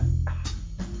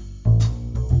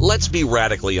Let's be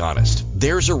radically honest.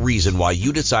 There's a reason why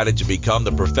you decided to become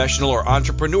the professional or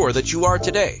entrepreneur that you are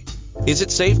today. Is it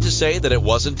safe to say that it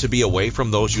wasn't to be away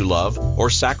from those you love or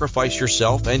sacrifice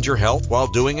yourself and your health while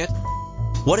doing it?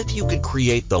 What if you could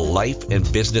create the life and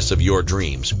business of your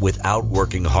dreams without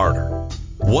working harder?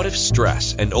 What if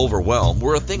stress and overwhelm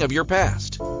were a thing of your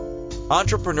past?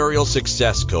 Entrepreneurial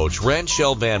success coach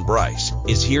Ranchelle Bryce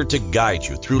is here to guide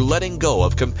you through letting go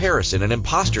of comparison and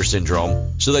imposter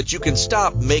syndrome so that you can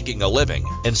stop making a living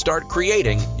and start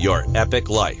creating your epic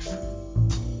life.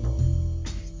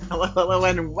 Hello,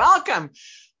 and welcome.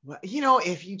 Well,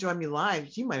 if you join me live,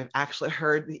 you might have actually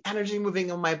heard the energy moving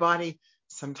in my body.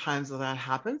 Sometimes when that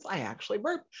happens, I actually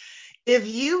burp. If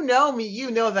you know me, you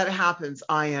know that happens.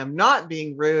 I am not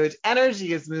being rude.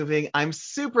 Energy is moving. I'm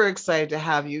super excited to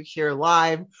have you here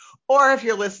live, or if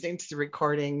you're listening to the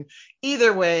recording.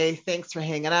 Either way, thanks for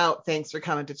hanging out. Thanks for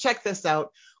coming to check this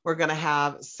out. We're going to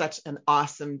have such an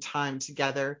awesome time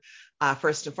together.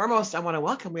 First and foremost, I want to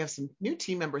welcome, we have some new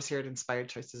team members here at Inspired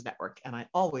Choices Network, and I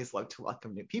always love to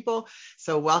welcome new people.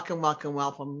 So welcome.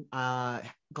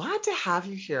 Glad to have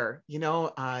you here.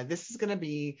 This is going to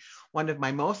be one of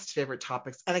my most favorite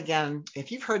topics. And again,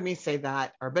 if you've heard me say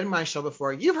that or been on my show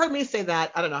before, you've heard me say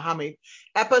that. I don't know how many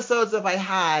episodes have I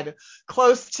had,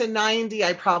 close to 90.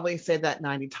 I probably say that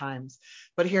 90 times.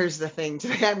 But here's the thing.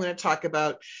 Today, I'm going to talk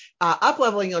about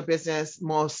up-leveling your business.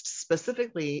 Most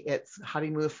specifically, it's how do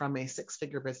you move from a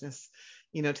six-figure business,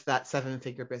 to that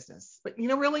seven-figure business. But,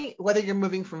 really, whether you're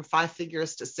moving from 5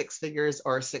 figures to 6 figures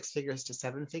or 6 figures to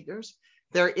 7 figures,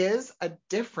 there is a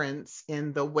difference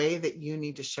in the way that you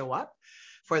need to show up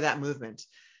for that movement.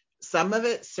 Some of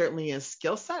it certainly is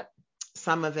skill set.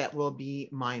 Some of it will be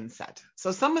mindset.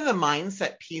 So some of the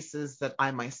mindset pieces that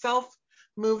I myself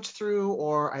moved through,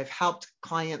 or I've helped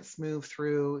clients move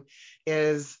through,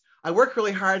 is I work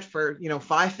really hard for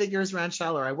 5 figures,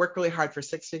 Ranchelle, or I work really hard for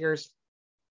 6 figures.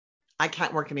 I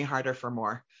can't work any harder for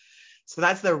more. So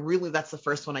that's the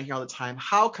first one I hear all the time.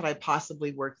 How could I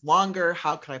possibly work longer?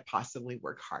 How could I possibly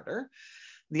work harder?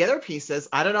 The other piece is,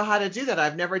 I don't know how to do that.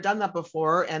 I've never done that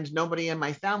before, and nobody in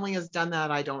my family has done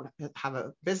that. I don't have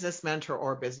a business mentor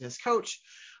or business coach.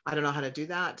 I don't know how to do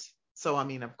that. So,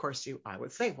 of course, I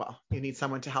would say, well, you need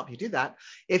someone to help you do that.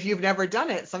 If you've never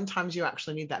done it, sometimes you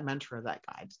actually need that mentor or that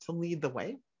guide to lead the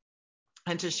way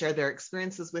and to share their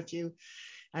experiences with you.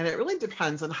 And it really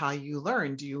depends on how you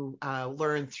learn. Do you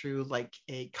learn through like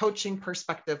a coaching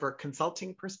perspective or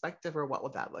consulting perspective, or what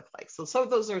would that look like? So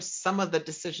those are some of the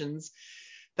decisions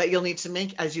that you'll need to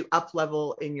make as you up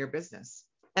level in your business.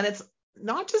 And it's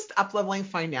not just up leveling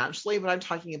financially, but I'm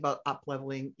talking about up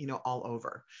leveling, all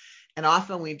over. And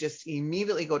often we just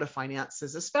immediately go to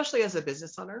finances, especially as a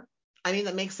business owner.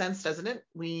 That makes sense, doesn't it?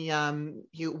 We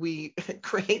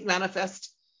create,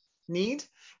 manifest, need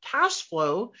cash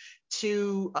flow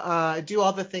to do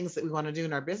all the things that we want to do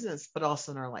in our business, but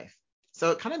also in our life.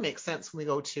 So it kind of makes sense when we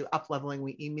go to up leveling,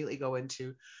 we immediately go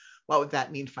into what would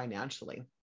that mean financially.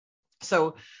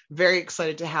 So very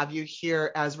excited to have you here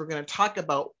as we're going to talk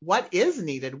about what is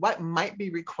needed, what might be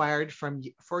required from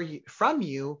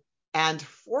you and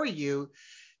for you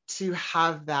to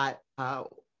have that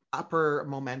upper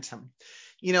momentum.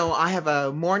 I have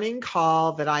a morning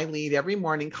call that I lead every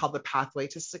morning called the Pathway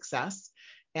to Success.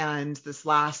 And this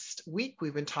last week,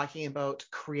 we've been talking about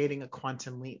creating a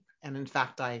quantum leap. And in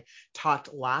fact, I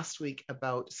talked last week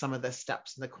about some of the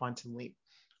steps in the quantum leap.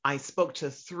 I spoke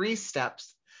to 3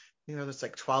 steps. There's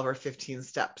like 12 or 15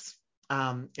 steps.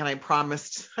 And I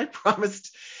promised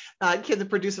Kim, the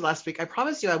producer last week, I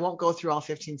promised you I won't go through all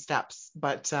 15 steps,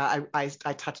 but I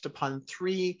touched upon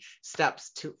 3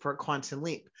 steps for a quantum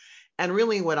leap. And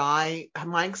really my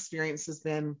experience has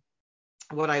been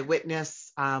what I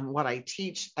witness, what I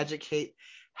teach, educate,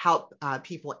 help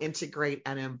people integrate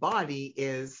and embody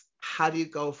is how do you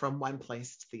go from one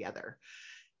place to the other?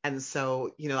 And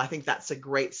so, I think that's a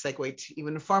great segue to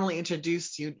even formally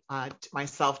introduce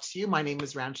myself to you. My name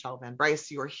is Ranchelle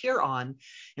Bryce. You are here on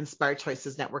Inspired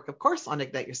Choices Network, of course, on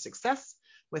Ignite Your Success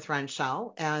with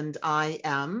Ranchelle. And I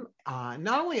am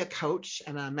not only a coach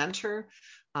and a mentor,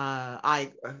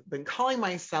 I've been calling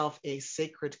myself a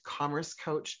sacred commerce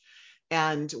coach.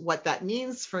 And what that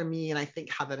means for me, and I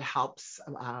think how that helps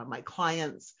my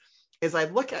clients, is I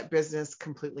look at business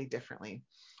completely differently.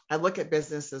 I look at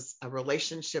business as a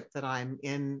relationship that I'm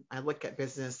in. I look at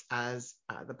business as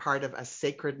the part of a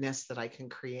sacredness that I can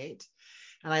create.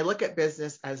 And I look at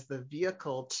business as the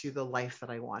vehicle to the life that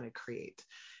I want to create.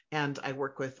 And I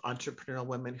work with entrepreneurial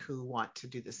women who want to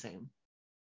do the same.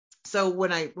 So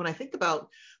when I think about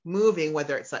moving,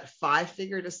 whether it's that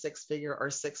 5-figure to 6-figure or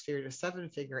 6-figure to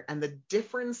 7-figure, and the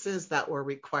differences that were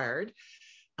required,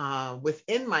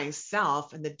 within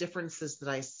myself and the differences that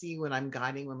I see when I'm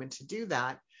guiding women to do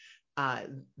that,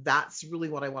 that's really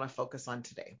what I want to focus on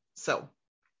today. So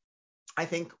I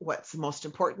think what's most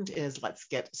important is let's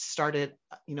get started,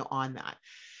 on that.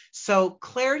 So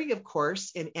clarity, of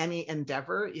course, in any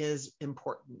endeavor is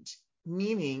important,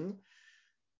 meaning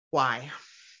why.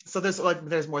 So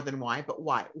there's more than why, but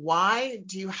why? Why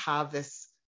do you have this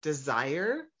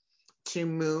desire to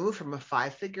move from a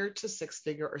 5-figure to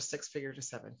 6-figure or 6-figure to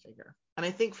 7-figure? And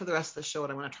I think for the rest of the show,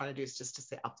 what I want to try to do is just to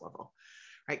say up level,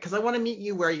 right? Because I want to meet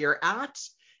you where you're at.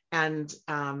 And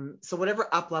so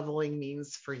whatever up leveling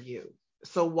means for you.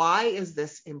 So why is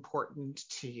this important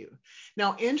to you?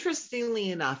 Now, interestingly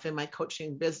enough, in my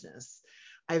coaching business,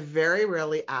 I very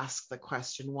rarely ask the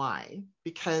question why,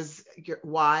 because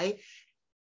why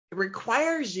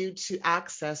requires you to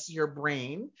access your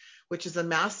brain, which is a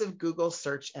massive Google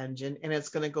search engine, and it's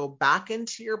going to go back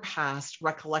into your past,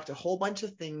 recollect a whole bunch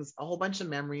of things, a whole bunch of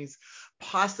memories,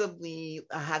 possibly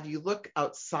have you look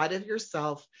outside of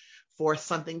yourself for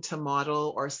something to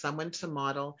model or someone to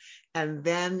model, and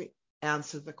then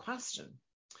answer the question.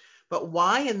 But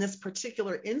why in this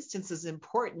particular instance is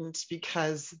important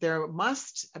because there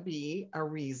must be a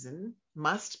reason,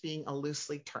 must being a loose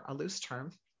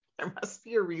term, there must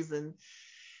be a reason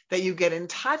that you get in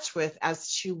touch with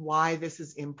as to why this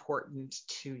is important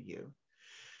to you.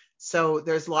 So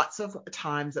there's lots of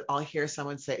times that I'll hear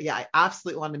someone say, yeah, I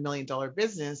absolutely want $1 million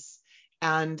business.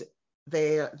 And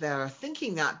they're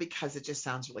thinking that because it just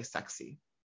sounds really sexy.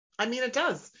 I mean, it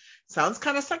does. Sounds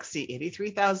kind of sexy.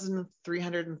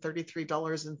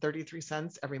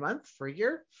 $83,333.33 every month for a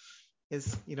year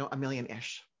is, $1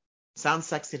 million-ish. Sounds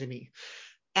sexy to me.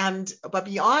 But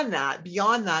beyond that,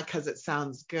 because it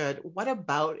sounds good, what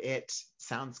about it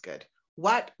sounds good?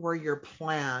 What were your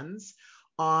plans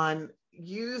on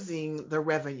using the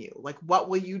revenue? Like, what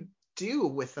will you do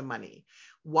with the money?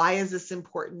 Why is this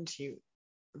important to you?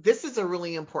 This is a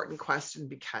really important question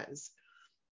because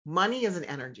money is an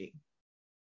energy.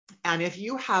 And if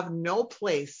you have no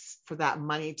place for that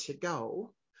money to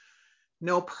go,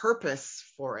 no purpose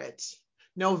for it,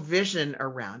 no vision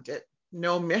around it,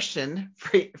 no mission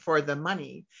for the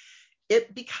money,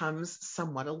 it becomes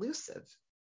somewhat elusive.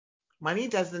 Money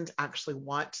doesn't actually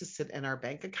want to sit in our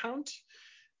bank account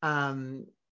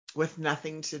with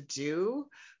nothing to do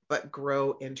but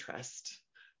grow interest.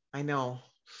 I know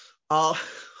all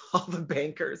the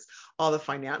bankers, all the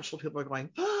financial people are going,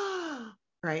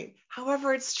 right?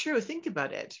 However, it's true. Think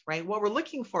about it, right? What we're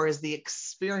looking for is the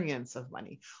experience of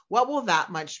money. What will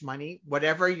that much money,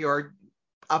 whatever your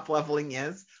up leveling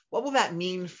is, what will that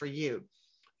mean for you?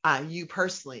 You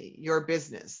personally, your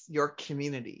business, your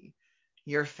community,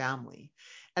 your family.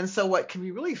 And so what can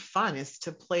be really fun is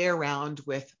to play around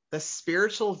with the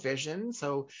spiritual vision.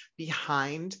 So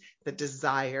behind the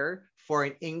desire for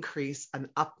an increase, an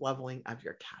up leveling of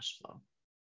your cash flow.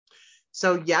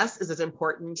 So yes, is it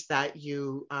important that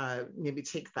you maybe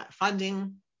take that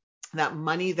funding, that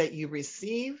money that you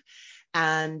receive,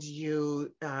 and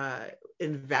you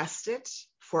invest it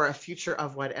for a future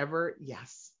of whatever?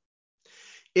 Yes.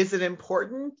 Is it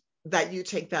important that you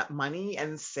take that money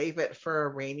and save it for a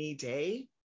rainy day?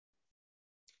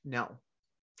 No.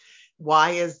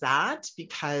 Why is that?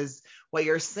 Because what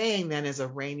you're saying then is a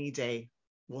rainy day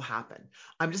will happen.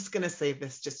 I'm just going to save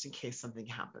this just in case something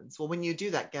happens. Well, when you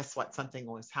do that, guess what? Something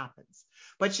always happens.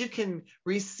 But you can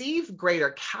receive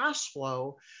greater cash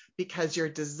flow because your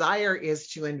desire is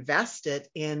to invest it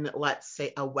in, let's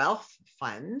say, a wealth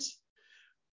fund.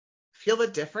 Feel the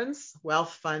difference?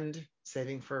 Wealth fund,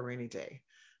 saving for a rainy day.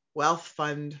 Wealth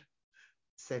fund,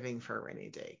 saving for a rainy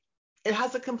day. It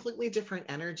has a completely different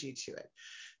energy to it.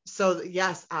 So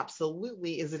yes,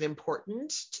 absolutely. Is it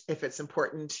important? If it's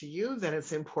important to you, then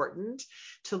it's important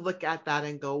to look at that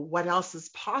and go, what else is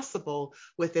possible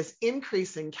with this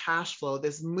increase in cash flow,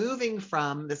 this moving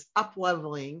from this up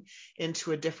leveling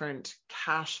into a different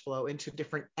cash flow, into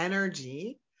different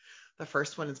energy? The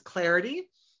first one is clarity,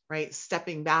 right?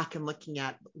 Stepping back and looking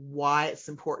at why it's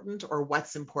important or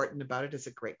what's important about it is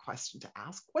a great question to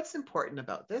ask. What's important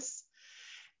about this?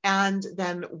 And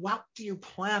then what do you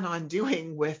plan on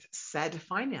doing with said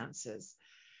finances?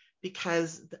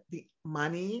 Because the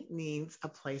money needs a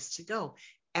place to go.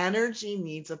 Energy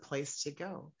needs a place to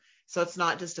go. So it's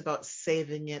not just about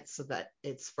saving it so that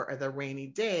it's for the rainy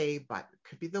day, but it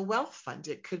could be the wealth fund.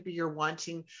 It could be you're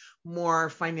wanting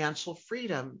more financial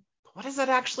freedom. What does that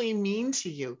actually mean to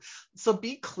you? So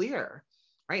be clear,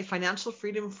 right? Financial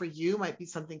freedom for you might be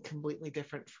something completely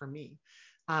different for me.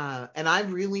 And I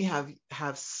really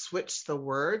have switched the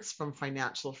words from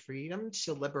financial freedom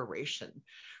to liberation,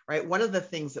 right? One of the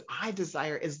things that I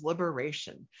desire is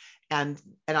liberation. And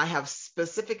I have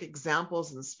specific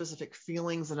examples and specific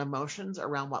feelings and emotions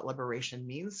around what liberation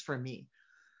means for me.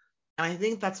 And I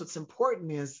think that's what's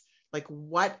important is like,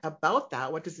 what about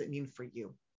that? What does it mean for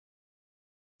you?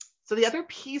 So the other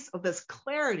piece of this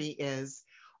clarity is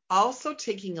also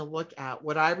taking a look at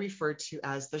what I refer to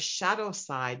as the shadow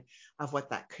side of what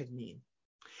that could mean.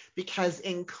 Because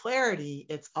in clarity,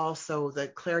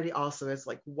 the clarity also is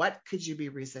like, what could you be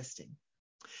resisting?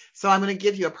 So I'm going to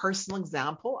give you a personal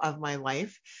example of my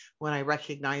life when I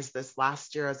recognized this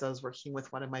last year as I was working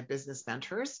with one of my business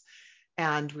mentors.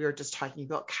 And we were just talking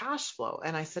about cash flow.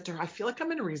 And I said to her, I feel like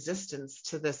I'm in resistance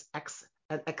to this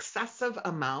excessive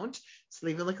amount. So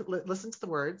even listen to the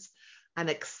words, an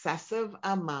excessive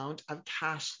amount of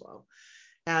cash flow.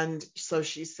 And so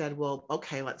she said, well,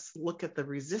 okay, let's look at the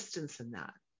resistance in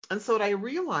that. And so what I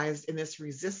realized in this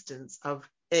resistance of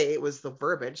it was the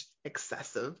verbiage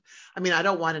excessive. I mean, I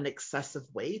don't want an excessive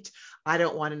weight. I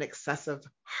don't want an excessive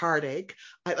heartache.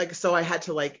 So I had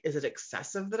to is it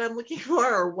excessive that I'm looking for,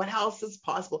 or what else is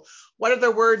possible? What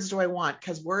other words do I want?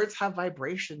 Because words have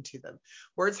vibration to them.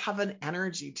 Words have an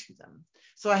energy to them.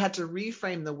 So I had to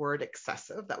reframe the word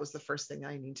excessive. That was the first thing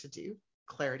I need to do,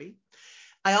 clarity.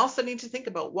 I also need to think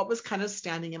about what was kind of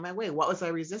standing in my way. What was I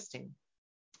resisting?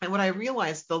 And when I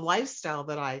realized the lifestyle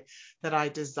that I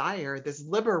desire, this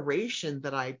liberation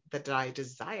that I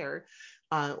desire,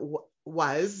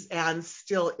 was and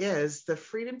still is the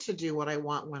freedom to do what I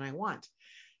want when I want.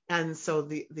 And so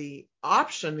the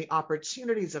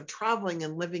opportunities of traveling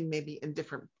and living maybe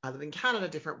I live in Canada,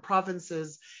 different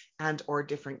provinces and or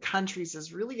different countries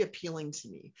is really appealing to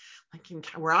me. Like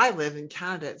where I live in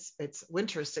Canada, it's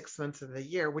winter 6 months of the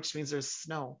year, which means there's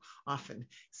snow often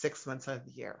 6 months of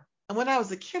the year. And when I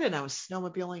was a kid and I was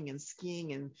snowmobiling and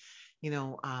skiing and,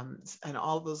 and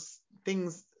all those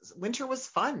things, winter was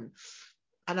fun.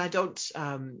 And I don't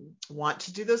want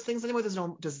to do those things anymore. There's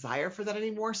no desire for that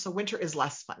anymore. So winter is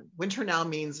less fun. Winter now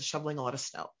means shoveling a lot of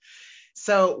snow.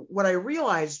 So what I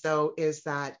realized though is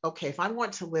that, okay, if I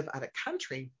want to live out of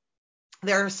country,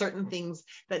 there are certain things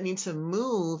that need to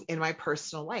move in my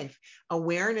personal life,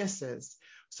 awarenesses.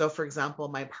 So for example,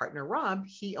 my partner, Rob,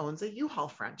 he owns a U-Haul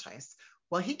franchise.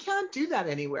 Well, he can't do that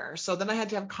anywhere. So then I had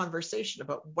to have a conversation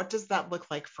about what does that look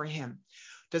like for him?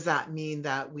 Does that mean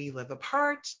that we live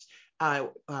apart?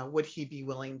 Would he be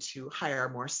willing to hire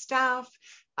more staff?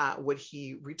 Would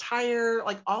he retire?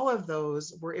 Like all of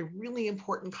those were really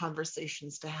important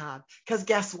conversations to have. Because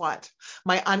guess what?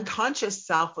 My unconscious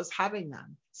self was having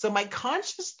them. So my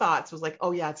conscious thoughts was like,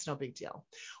 oh yeah, it's no big deal.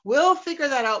 We'll figure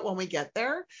that out when we get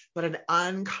there. But an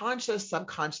unconscious,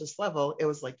 subconscious level, it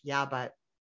was like, yeah, but.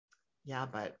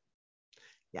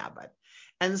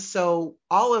 And so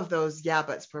all of those yeah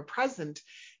buts were present.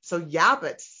 So yeah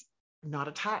buts not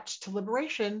attached to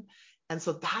liberation. And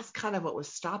so that's kind of what was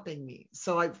stopping me.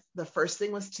 So the first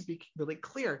thing was to be really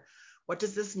clear. What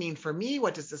does this mean for me?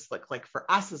 What does this look like for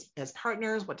us as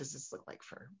partners? What does this look like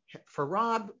for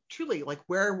Rob? Truly, like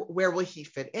where will he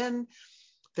fit in?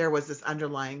 There was this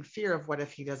underlying fear of what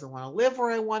if he doesn't want to live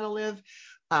where I want to live?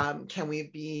 Can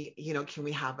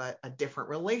we have a different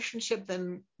relationship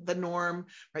than the norm,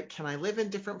 right? Can I live in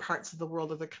different parts of the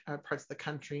world, parts of the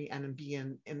country, and be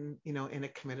in a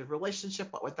committed relationship?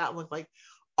 What would that look like?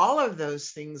 All of those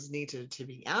things needed to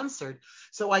be answered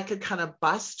so I could kind of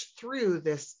bust through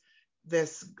this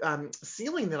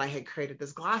ceiling that I had created,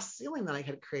 this glass ceiling that I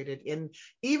had created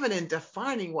even in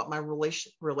defining what my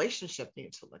relationship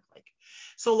needed to look like.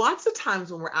 So lots of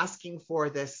times when we're asking for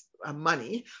this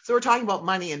money, so we're talking about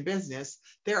money in business,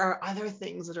 there are other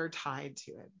things that are tied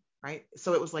to it, right?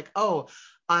 So it was like,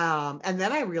 and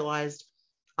then I realized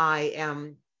I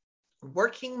am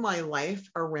working my life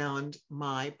around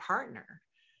my partner.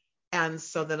 And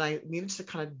so then I needed to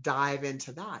kind of dive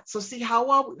into that. So see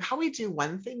how we do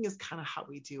one thing is kind of how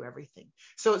we do everything.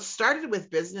 So it started with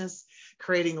business,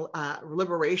 creating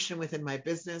liberation within my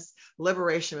business,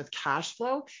 liberation with cash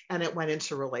flow, and it went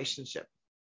into relationship,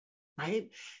 right?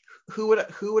 Who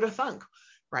would have thunk,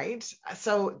 right?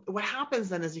 So what happens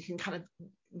then is you can kind of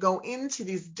go into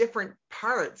these different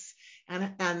parts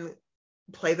and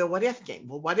play the what if game.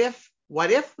 Well, what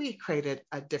if we created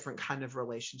a different kind of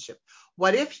relationship?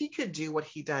 What if he could do what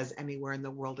he does anywhere in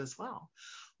the world as well?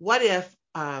 What if,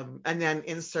 and then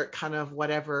insert kind of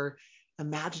whatever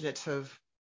imaginative,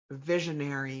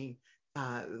 visionary,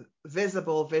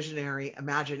 visible visionary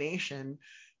imagination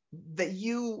that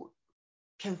you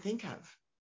can think of,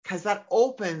 because that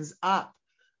opens up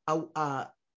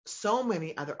so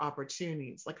many other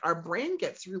opportunities. Like our brain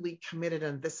gets really committed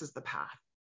and this is the path.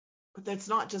 But that's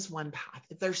not just one path.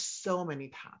 There's so many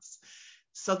paths.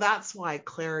 So that's why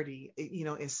clarity,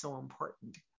 is so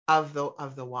important of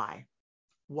the why.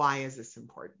 Why is this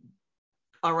important?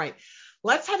 All right,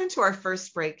 let's head into our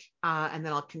first break, and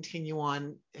then I'll continue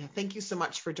on. Thank you so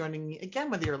much for joining me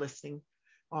again, whether you're listening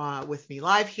with me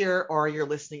live here or you're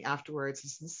listening afterwards. I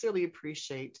sincerely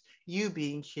appreciate you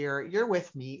being here. You're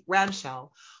with me,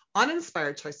 Ranchelle, on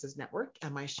Inspired Choices Network,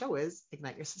 and my show is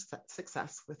Ignite Your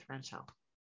Success with Ranchelle.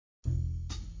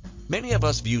 Many of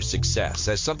us view success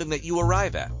as something that you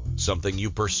arrive at, something you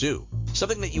pursue,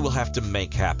 something that you will have to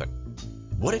make happen.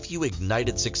 What if you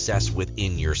ignited success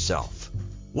within yourself?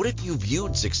 What if you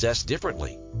viewed success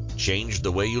differently? Changed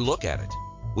the way you look at it?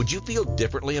 Would you feel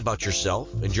differently about yourself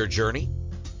and your journey?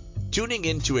 Tuning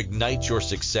in to Ignite Your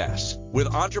Success with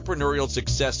entrepreneurial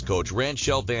success coach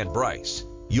Ranchelle Van Bryce,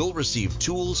 you'll receive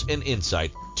tools and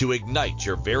insight to ignite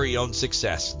your very own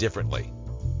success differently.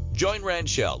 Join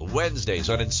Ranchelle Wednesdays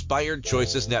on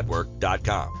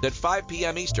InspiredChoicesNetwork.com at 5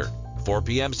 p.m. Eastern, 4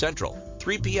 p.m. Central,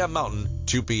 3 p.m. Mountain,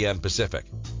 2 p.m. Pacific.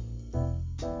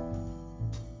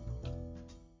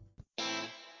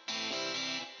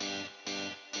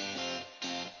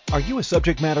 Are you a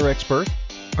subject matter expert?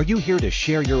 Are you here to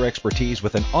share your expertise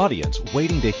with an audience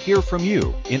waiting to hear from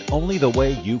you in only the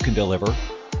way you can deliver?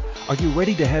 Are you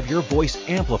ready to have your voice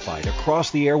amplified across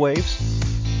the airwaves?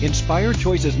 Inspired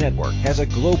Choices Network has a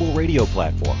global radio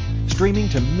platform streaming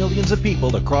to millions of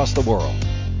people across the world.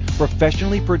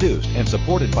 Professionally produced and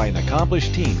supported by an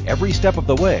accomplished team every step of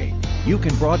the way, you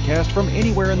can broadcast from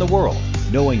anywhere in the world,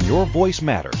 knowing your voice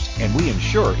matters, and we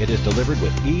ensure it is delivered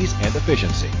with ease and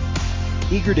efficiency.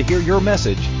 Eager to hear your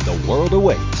message, the world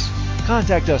awaits.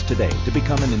 Contact us today to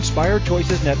become an Inspired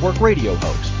Choices Network radio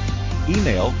host.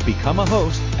 Email become a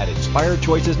host at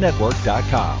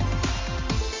inspiredchoicesnetwork.com.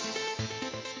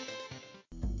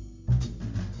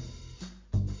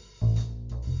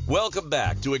 Welcome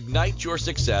back to Ignite Your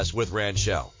Success with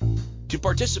Ranchelle. To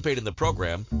participate in the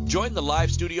program, join the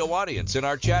live studio audience in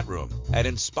our chat room at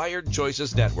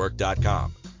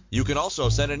inspiredchoicesnetwork.com. You can also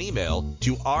send an email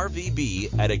to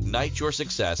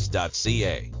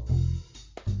rvb@igniteyoursuccess.ca.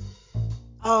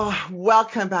 Oh,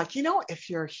 welcome back. If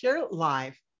you're here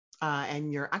live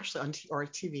and you're actually on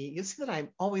TV, you'll see that I'm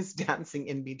always dancing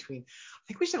in between. I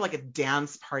think we should have like a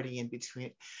dance party in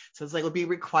between. So it's like it'll be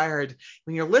required.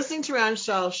 When you're listening to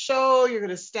Ranchelle's show, you're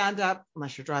going to stand up,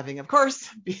 unless you're driving, of course,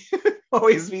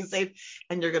 always be safe,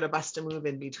 and you're going to bust a move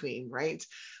in between, right?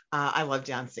 I love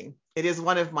dancing. It is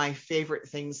one of my favorite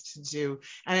things to do.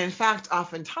 And in fact,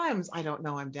 oftentimes I don't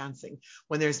know I'm dancing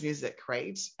when there's music,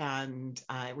 right? And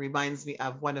it reminds me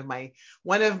of one of my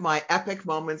epic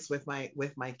moments with my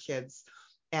kids.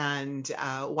 And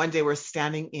one day we're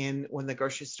standing in one of the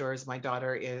grocery stores. My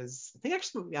daughter is, I think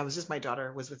actually, yeah, it was just my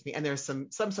daughter was with me, and there's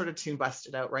some sort of tune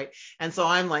busted out, right? And so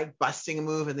I'm like busting a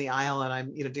move in the aisle, and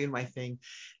I'm doing my thing.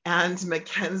 And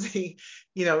Mackenzie,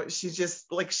 she's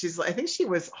just like, I think she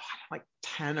was like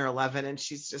 10 or 11, and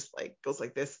she's just like goes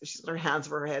like this. She's got her hands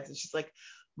over her head, and she's like,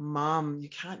 "Mom, you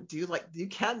can't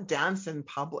dance in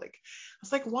public." I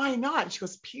was like, "Why not?" She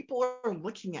goes, "People are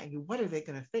looking at you. What are they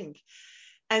going to think?"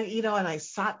 And, and I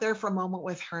sat there for a moment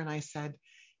with her and I said,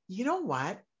 "You know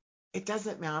what? It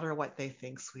doesn't matter what they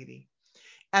think, sweetie."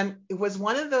 And it was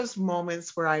one of those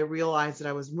moments where I realized that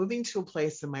I was moving to a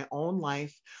place in my own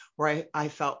life where I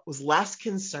felt was less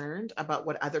concerned about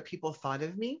what other people thought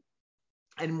of me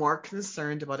and more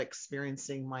concerned about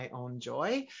experiencing my own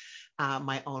joy,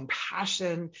 my own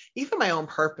passion, even my own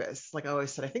purpose. Like I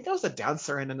always said, I think I was a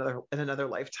dancer in another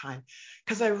lifetime,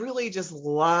 because I really just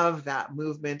love that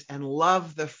movement and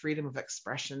love the freedom of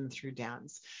expression through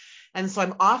dance. And so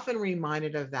I'm often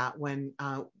reminded of that when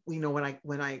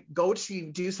when I go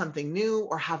to do something new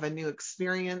or have a new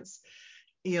experience.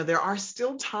 There are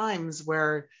still times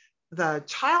where the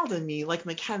child in me, like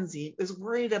Mackenzie, is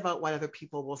worried about what other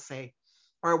people will say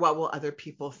or what will other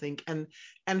people think. And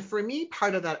for me,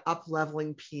 part of that up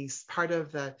leveling piece, part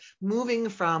of the moving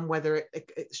from whether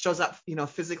it shows up,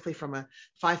 physically from a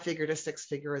 5-figure to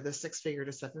 6-figure or the 6-figure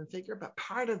to 7-figure, but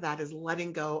part of that is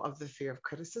letting go of the fear of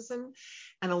criticism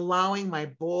and allowing my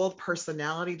bold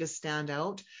personality to stand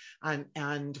out.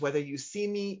 And whether you see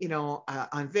me,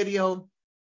 on video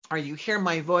or you hear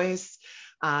my voice,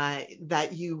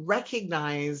 that you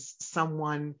recognize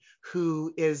someone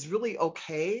who is really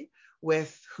okay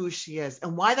with who she is.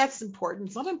 And why that's important,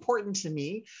 it's not important to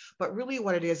me, but really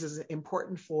what it is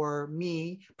important for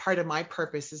me. Part of my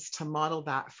purpose is to model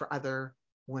that for other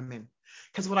women,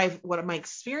 Because what my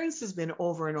experience has been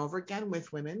over and over again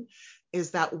with women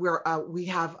is that we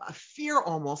have a fear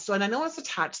almost. So, and I know it's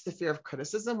attached to the fear of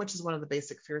criticism, which is one of the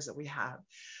basic fears that we have.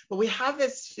 But we have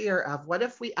this fear of, what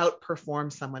if we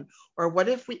outperform someone, or what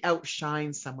if we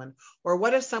outshine someone, or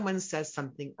what if someone says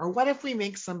something, or what if we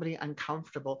make somebody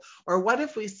uncomfortable, or what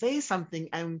if we say something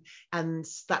and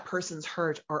that person's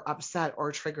hurt or upset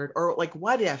or triggered, or like,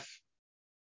 what if?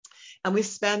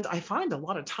 And I find a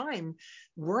lot of time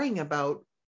worrying about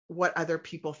what other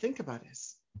people think about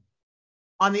us.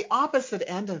 On the opposite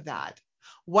end of that,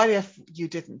 what if you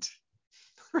didn't,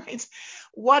 right?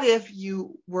 What if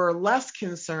you were less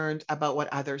concerned about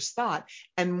what others thought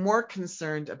and more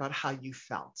concerned about how you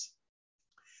felt?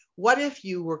 What if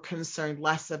you were concerned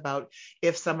less about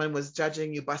if someone was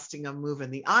judging you, busting a move in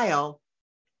the aisle,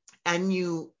 and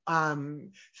you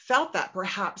felt that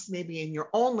perhaps maybe in your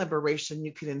own liberation,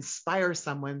 you could inspire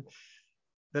someone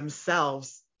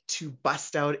themselves to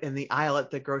bust out in the aisle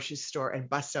at the grocery store and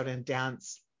bust out and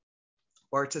dance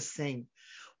or to sing?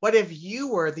 What if you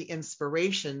were the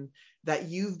inspiration that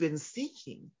you've been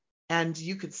seeking, and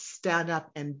you could stand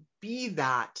up and be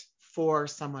that for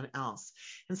someone else?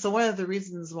 And so one of the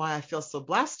reasons why I feel so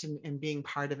blessed in being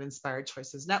part of Inspired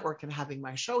Choices Network and having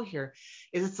my show here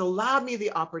is it's allowed me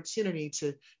the opportunity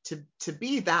to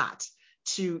be that,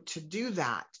 to do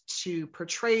that, to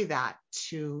portray that,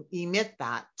 to emit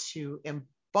that, to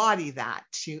embody that,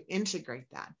 to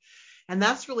integrate that. And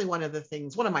that's really one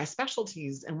of my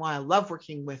specialties, and why I love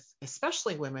working with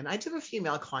especially women. I do have a few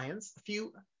male clients,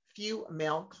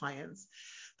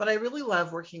 but I really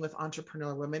love working with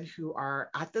entrepreneur women who are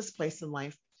at this place in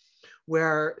life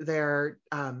where they're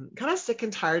kind of sick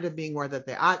and tired of being where that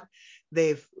they're at.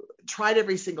 They've tried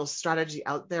every single strategy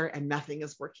out there and nothing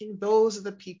is working. Those are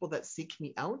the people that seek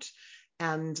me out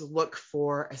and look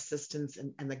for assistance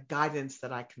and the guidance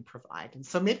that I can provide. And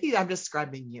so maybe I'm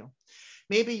describing you.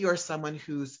 Maybe you're someone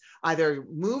who's either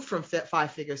moved from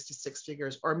 5 figures to 6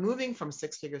 figures, or moving from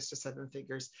 6 figures to 7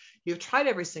 figures. You've tried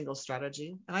every single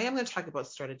strategy. And I am going to talk about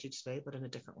strategy today, but in a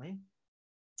different way.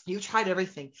 You've tried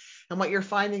everything. And what you're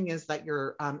finding is that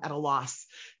you're at a loss,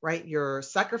 right? You're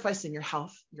sacrificing your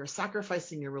health. You're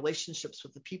sacrificing your relationships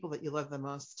with the people that you love the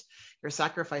most. You're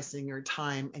sacrificing your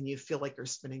time, and you feel like you're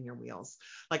spinning your wheels.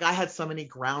 Like, I had so many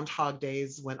groundhog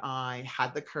days when I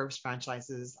had the Curves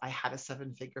franchises. I had a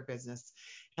 7-figure business,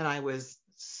 and I was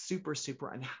super, super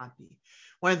unhappy.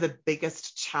 One of the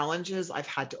biggest challenges I've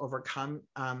had to overcome,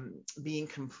 being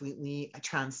completely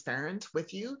transparent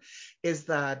with you, is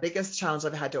the biggest challenge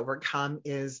I've had to overcome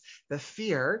is the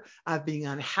fear of being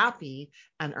unhappy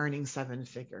and earning 7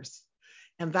 figures.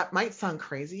 And that might sound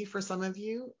crazy for some of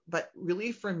you, but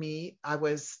really for me, I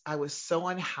was so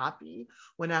unhappy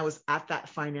when I was at that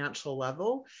financial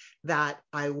level that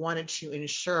I wanted to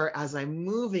ensure, as I'm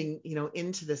moving,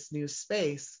 into this new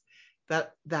space,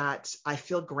 that I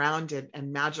feel grounded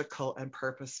and magical and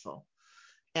purposeful,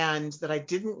 and that I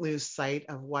didn't lose sight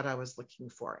of what I was looking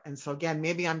for. And so again,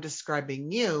 maybe I'm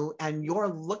describing you, and you're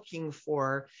looking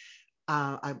for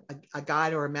a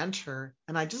guide or a mentor,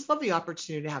 and I just love the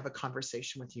opportunity to have a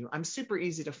conversation with you. I'm super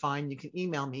easy to find. You can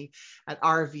email me at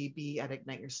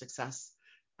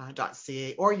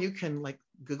rvb@igniteyoursuccess.ca, or you can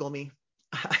Google me.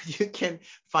 You can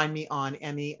find me on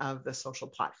any of the social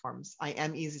platforms. I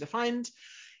am easy to find.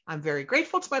 I'm very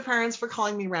grateful to my parents for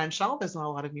calling me Ranchelle. There's not a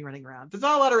lot of me running around. There's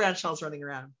not a lot of Ranchelles running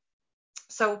around.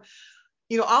 So,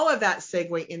 all of that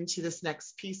segue into this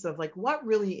next piece of what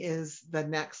really is the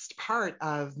next part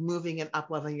of moving and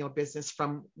up-leveling your business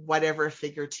from whatever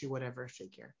figure to whatever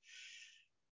figure.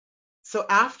 So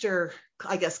after,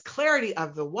 I guess, clarity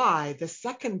of the why, the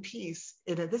second piece,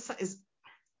 it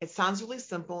sounds really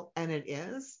simple, and it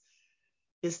is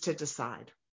to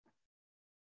decide.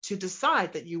 To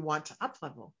decide that you want to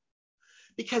up-level.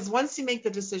 Because once you make the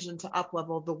decision to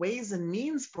up-level, the ways and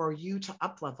means for you to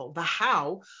up-level, the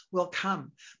how will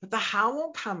come, but the how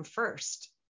won't come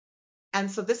first. And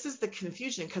so this is the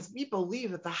confusion, because we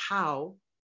believe that the how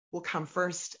will come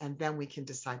first, and then we can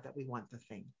decide that we want the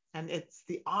thing. And it's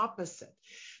the opposite.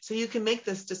 So you can make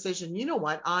this decision. You know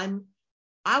what? I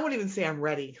wouldn't even say I'm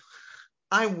ready.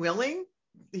 I'm willing,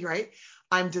 right?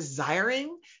 I'm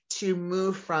desiring to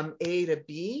move from A to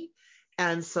B.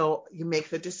 And so you make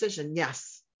the decision.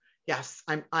 Yes,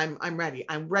 I'm ready.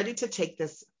 I'm ready to take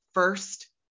this first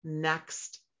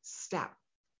next step.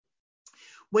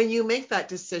 When you make that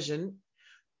decision,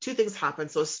 2 things happen.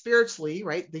 So spiritually,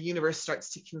 right, the universe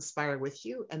starts to conspire with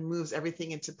you and moves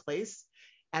everything into place,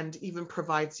 and even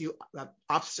provides you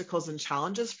obstacles and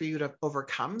challenges for you to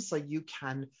overcome, so you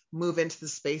can move into the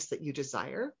space that you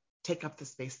desire, take up the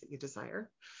space that you desire.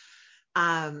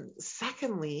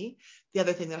 Secondly, the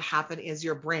other thing that happened is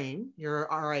your brain, your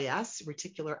RAS,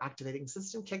 reticular activating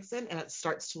system, kicks in and it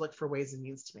starts to look for ways and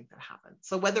means to make that happen.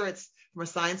 So whether it's from a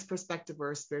science perspective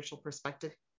or a spiritual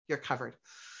perspective, you're covered.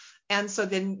 And so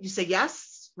then you say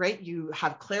yes, right? You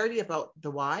have clarity about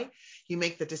the why. You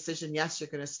make the decision, yes, you're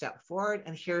going to step forward.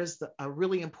 And here's a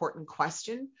really important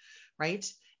question, right?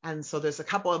 And so there's a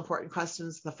couple of important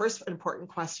questions. The first important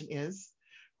question is,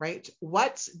 right,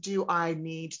 what do I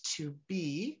need to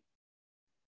be,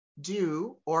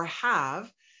 do, or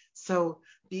have? So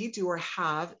be, do, or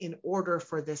have in order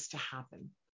for this to happen.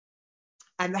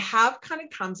 And the have kind of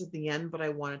comes at the end, but I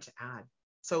wanted to add.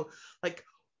 So like,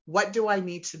 what do I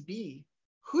need to be?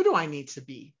 Who do I need to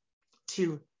be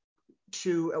to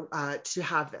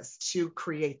have this, to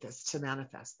create this, to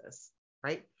manifest this,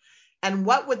 right? And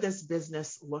what would this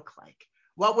business look like?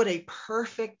 What would a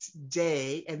perfect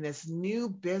day in this new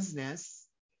business,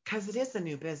 because it is a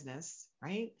new business,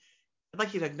 right? I'd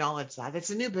like you to acknowledge that. It's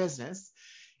a new business.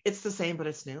 It's the same, but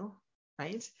it's new,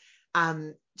 right?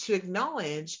 To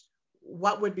acknowledge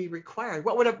what would be required.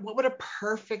 What would a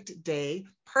perfect day,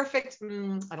 perfect, I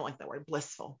don't like that word,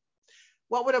 blissful.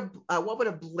 What would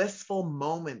a blissful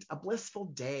moment, a blissful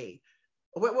day,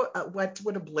 what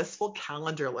would a blissful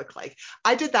calendar look like?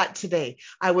 I did that today.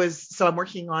 I'm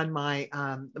working on my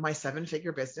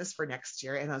 7-figure business for next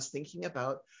year, and I was thinking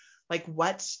about like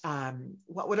what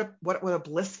would a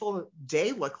blissful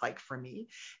day look like for me?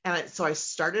 And so I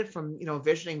started from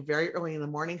visioning very early in the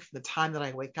morning, from the time that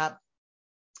I wake up.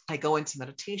 I go into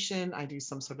meditation. I do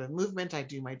some sort of movement. I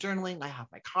do my journaling. I have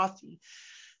my coffee.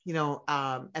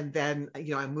 And then,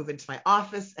 I move into my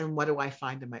office, and what do I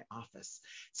find in my office?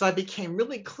 So I became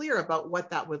really clear about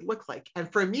what that would look like.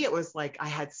 And for me, it was like I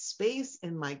had space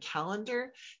in my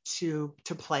calendar to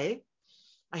play.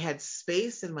 I had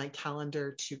space in my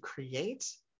calendar to create.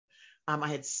 I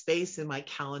had space in my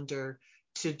calendar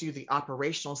to do the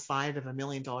operational side of $1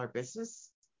 million business,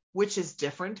 which is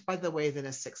different, by the way, than a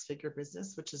 6-figure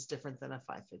business, which is different than a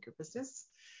 5-figure business.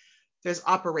 There's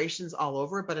operations all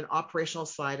over, but an operational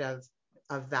side of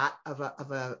a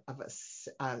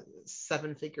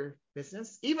 7-figure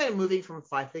business, even moving from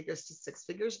 5 figures to 6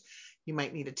 figures, you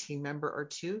might need a team member or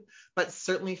two. But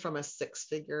certainly from a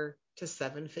 6-figure to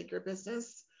 7-figure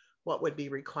business, what would be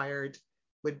required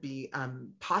would be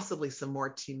possibly some more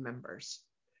team members,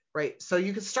 right? So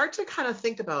you could start to kind of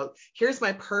think about, here's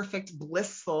my perfect,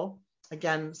 blissful.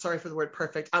 Again, sorry for the word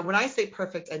perfect. When I say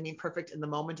perfect, I mean perfect in the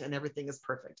moment and everything is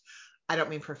perfect. I don't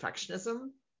mean perfectionism.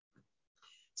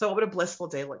 So what would a blissful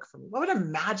day look for me? What would a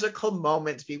magical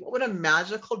moment be? What would a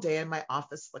magical day in my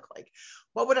office look like?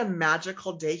 What would a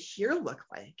magical day here look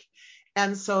like?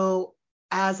 And so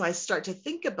as I start to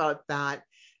think about that,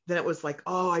 then it was like,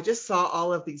 oh, I just saw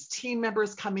all of these team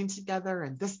members coming together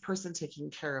and this person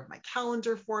taking care of my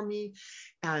calendar for me,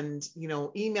 and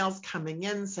emails coming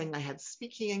in saying I had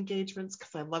speaking engagements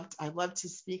because I love to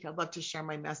speak. I love to share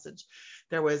my message.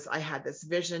 I had this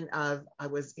vision of, I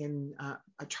was in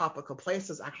a tropical place.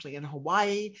 I was actually in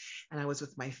Hawaii, and I was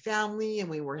with my family, and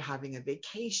we were having a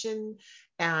vacation.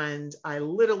 And I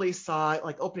literally saw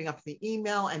like opening up the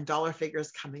email and dollar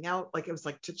figures coming out. Like it was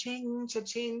like cha-ching,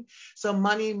 cha-ching. So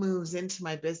money moves into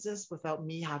my business without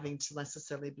me having to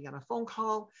necessarily be on a phone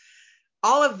call.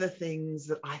 All of the things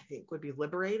that I think would be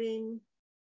liberating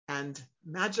and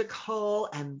magical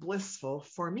and blissful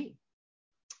for me.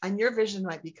 And your vision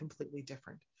might be completely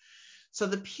different. So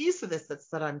the piece of this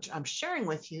that I'm sharing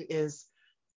with you is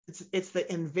it's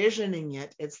the envisioning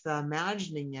it, it's the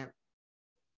imagining it.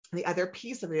 The other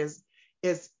piece of it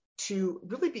is to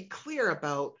really be clear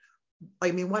about,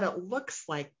 what it looks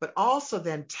like, but also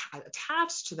then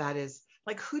attached to that is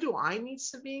like, who do I need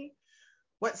to be?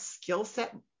 What skill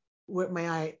set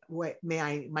might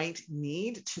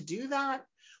need to do that?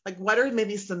 Like, what are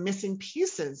maybe some missing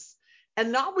pieces?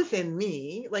 And not within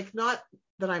me, like not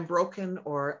that I'm broken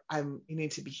or you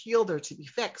need to be healed or to be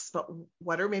fixed, but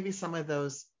what are maybe some of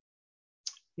those,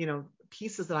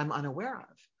 pieces that I'm unaware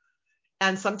of?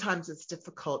 And sometimes it's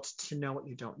difficult to know what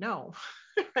you don't know,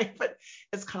 right? But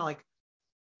it's kind of like,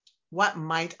 what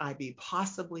might I be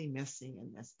possibly missing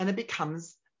in this? And it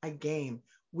becomes a game.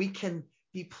 We can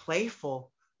be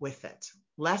playful with it,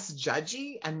 less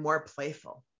judgy and more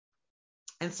playful.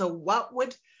 And so what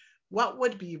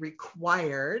would be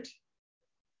required?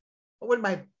 What would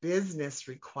my business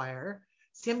require?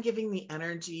 See, I'm giving the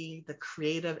energy, the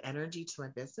creative energy to my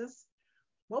business.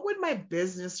 What would my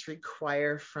business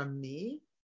require from me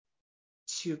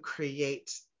to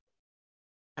create?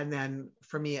 And then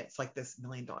for me, it's like this $1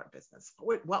 million business.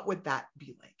 What would that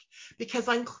be like? Because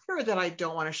I'm clear that I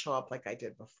don't want to show up like I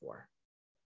did before.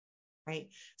 right?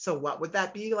 So what would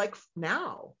that be like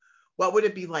now? What would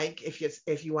it be like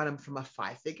if you want them from a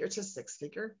 5-figure to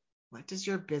 6-figure? What does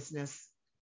your business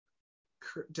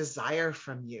desire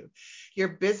from you? Your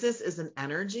business is an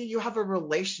energy. You have a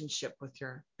relationship with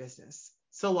your business.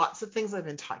 So lots of things I've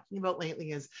been talking about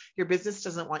lately is your business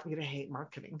doesn't want you to hate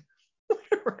marketing,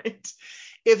 right?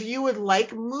 If you would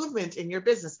like movement in your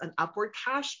business, an upward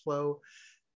cash flow,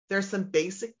 there's some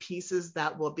basic pieces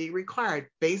that will be required.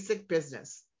 Basic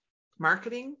business,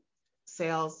 marketing,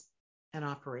 sales, and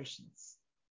operations.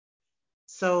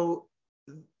 So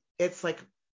it's like,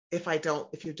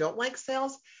 if you don't like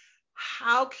sales,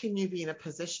 how can you be in a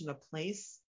position, a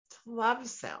place to love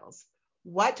sales?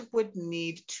 What would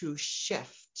need to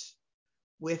shift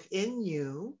within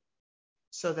you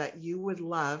so that you would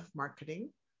love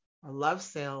marketing or love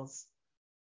sales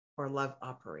or love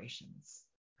operations?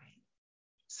 Right?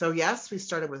 So yes, we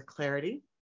started with clarity.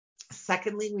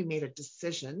 Secondly, we made a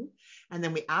decision, and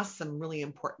then we asked some really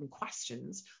important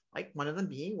questions, like one of them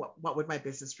being, what would my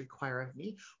business require of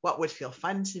me? What would feel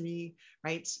fun to me,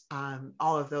 right?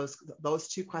 All of those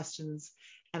two questions.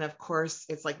 And of course,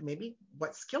 it's like, maybe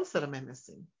what skill set am I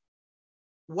missing?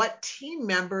 What team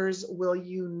members will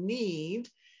you need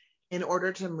in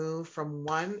order to move from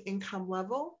one income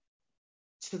level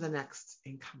to the next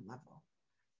income level?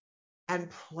 And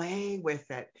play with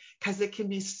it, because it can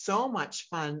be so much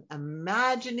fun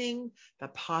imagining the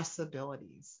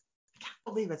possibilities. I can't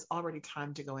believe it's already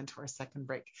time to go into our second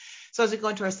break. So as we go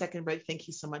into our second break, thank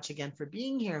you so much again for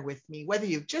being here with me. Whether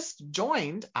you've just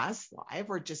joined us live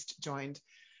or just joined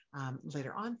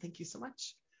later on, thank you so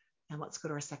much. And let's go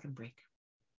to our second break.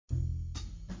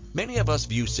 Many of us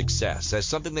view success as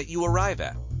something that you arrive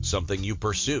at, something you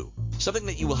pursue, something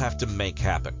that you will have to make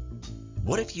happen.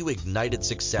 What if you ignited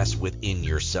success within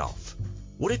yourself?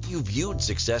 What if you viewed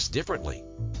success differently?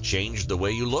 Changed the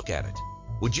way you look at it?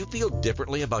 Would you feel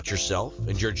differently about yourself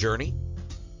and your journey?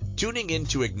 Tuning in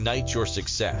to Ignite Your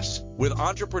Success with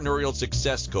entrepreneurial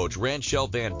success coach Ranchelle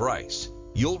Van Bryce,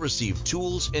 you'll receive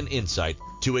tools and insight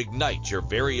to ignite your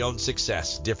very own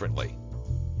success differently.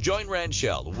 Join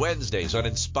Ranchelle Wednesdays on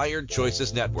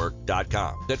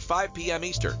InspiredChoicesNetwork.com at 5 p.m.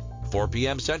 Eastern, 4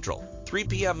 p.m. Central, 3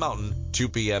 p.m. Mountain, 2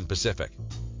 p.m. Pacific.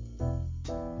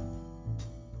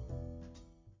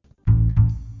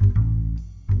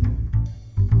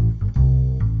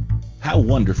 How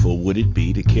wonderful would it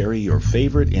be to carry your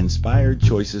favorite Inspired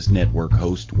Choices Network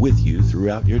host with you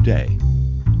throughout your day?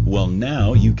 Well,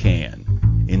 now you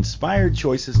can. Inspired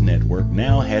Choices Network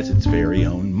now has its very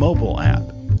own mobile app.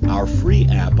 Our free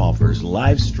app offers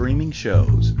live streaming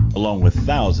shows, along with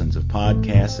thousands of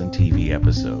podcasts and TV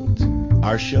episodes.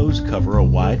 Our shows cover a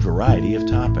wide variety of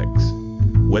topics.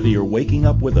 Whether you're waking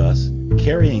up with us,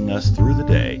 carrying us through the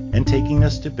day, and taking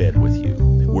us to bed with you,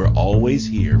 we're always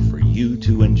here for you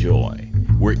to enjoy.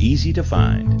 We're easy to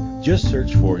find. Just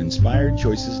search for Inspired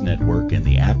Choices Network in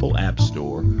the Apple App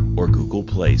Store or Google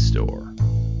Play Store.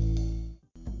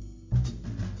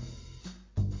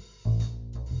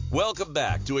 Welcome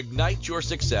back to Ignite Your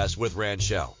Success with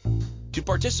Ranchelle. To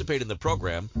participate in the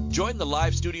program, join the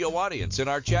live studio audience in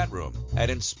our chat room at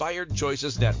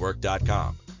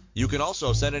InspiredChoicesNetwork.com. You can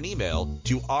also send an email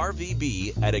to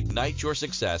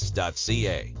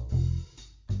rvb@igniteyoursuccess.ca.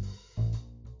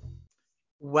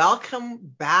 Welcome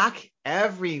back,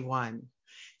 everyone.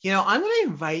 I'm going to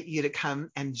invite you to come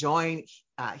and join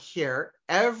here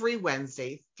every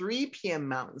Wednesday, 3 p.m.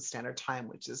 Mountain Standard Time,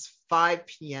 which is 5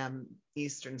 p.m.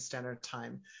 Eastern Standard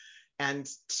Time, and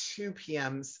 2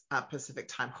 p.m. Pacific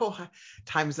Time.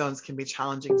 Time zones can be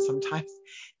challenging sometimes.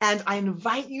 And I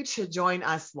invite you to join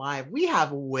us live. We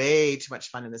have way too much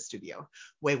fun in the studio,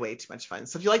 way too much fun.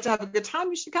 So if you like to have a good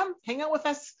time, you should come hang out with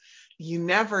us. You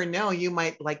never know, you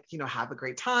might have a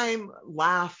great time,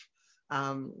 laugh.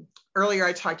 Earlier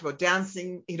I talked about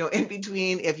dancing, in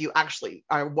between. If you actually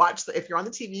if you're on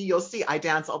the TV, you'll see I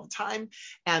dance all the time,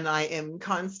 and I am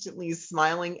constantly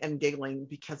smiling and giggling,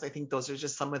 because I think those are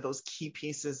just some of those key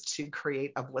pieces to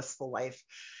create a blissful life.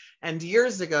 And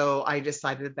years ago, I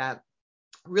decided that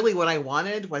really what I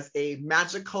wanted was a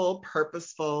magical,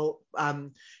 purposeful,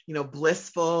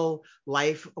 blissful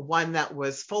life, one that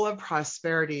was full of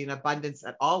prosperity and abundance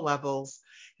at all levels.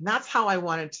 And that's how I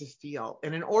wanted to feel.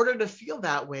 And in order to feel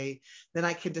that way, then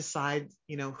I could decide,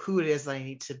 who it is that I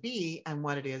need to be and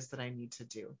what it is that I need to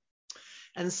do.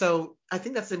 And so I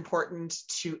think that's important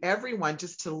to everyone,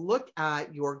 just to look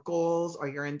at your goals or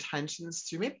your intentions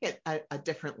through maybe a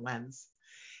different lens,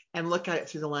 and look at it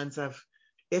through the lens of,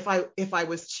 if I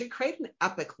was to create an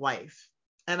epic life,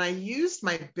 and I used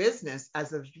my business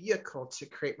as a vehicle to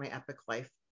create my epic life,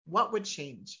 what would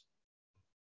change?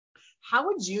 How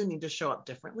would you need to show up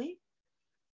differently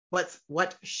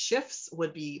what shifts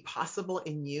would be possible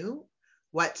in you,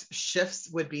 what shifts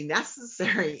would be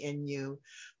necessary in you,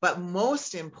 but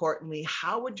most importantly,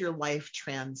 how would your life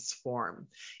transform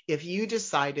if you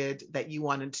decided that you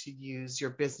wanted to use your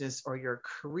business or your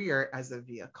career as a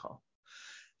vehicle?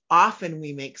 Often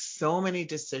we make so many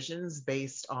decisions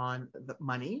based on the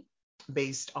money,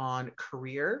 based on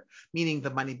career, meaning the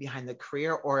money behind the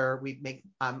career, or we make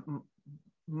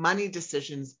money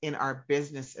decisions in our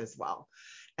business as well.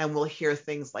 And we'll hear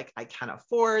things like, I can't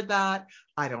afford that.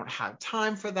 I don't have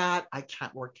time for that. I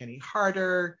can't work any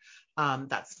harder.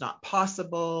 That's not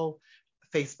possible.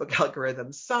 Facebook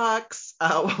algorithm sucks.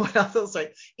 What else?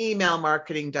 Like email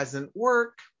marketing doesn't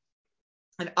work.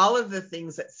 And all of the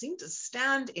things that seem to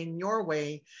stand in your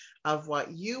way of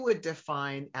what you would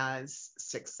define as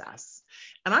success.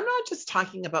 And I'm not just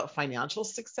talking about financial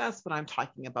success, but I'm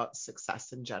talking about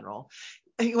success in general.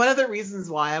 And one of the reasons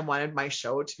why I wanted my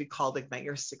show to be called Ignite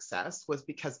Your Success was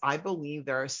because I believe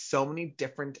there are so many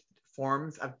different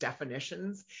forms of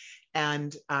definitions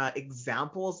and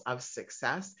examples of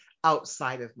success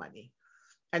outside of money.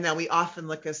 And now we often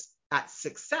look at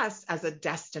success as a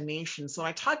destination. So when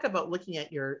I talk about looking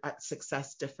at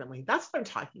success differently, that's what I'm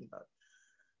talking about.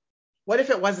 What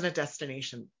if it wasn't a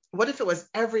destination? What if it was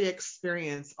every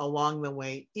experience along the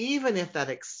way, even if that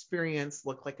experience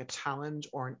looked like a challenge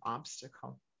or an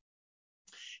obstacle?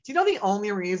 Do you know the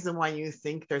only reason why you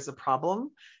think there's a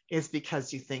problem is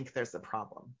because you think there's a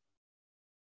problem?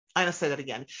 I'm going to say that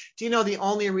again. Do you know the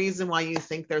only reason why you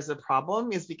think there's a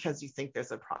problem is because you think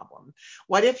there's a problem?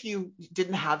 What if you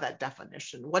didn't have that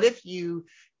definition? What if you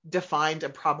defined a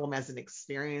problem as an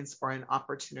experience or an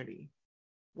opportunity?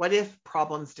 What if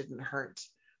problems didn't hurt?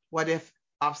 What if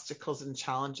obstacles and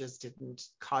challenges didn't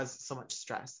cause so much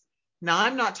stress? Now,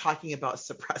 I'm not talking about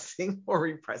suppressing or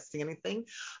repressing anything.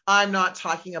 I'm not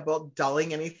talking about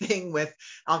dulling anything with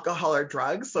alcohol or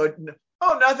drugs. So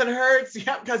oh, nothing hurts.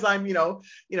 Yeah, because I'm,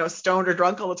 stoned or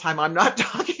drunk all the time. I'm not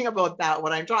talking about that.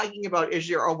 What I'm talking about is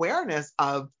your awareness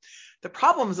of the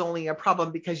problem is only a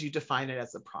problem because you define it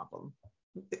as a problem.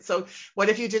 So what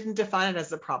if you didn't define it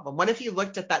as a problem? What if you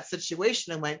looked at that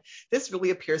situation and went, this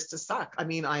really appears to suck. I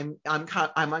mean, I'm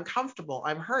uncomfortable.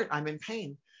 I'm hurt. I'm in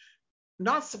pain.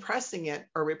 Not suppressing it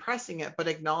or repressing it, but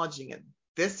acknowledging it.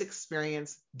 This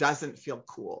experience doesn't feel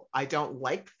cool. I don't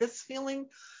like this feeling.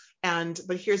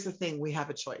 But here's the thing, we have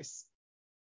a choice.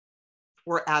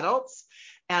 We're adults.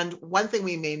 And one thing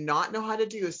we may not know how to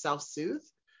do is self-soothe,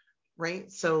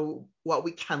 right? So what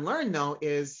we can learn though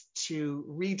is to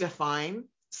redefine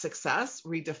success,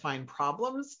 redefine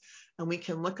problems, and we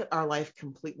can look at our life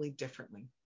completely differently.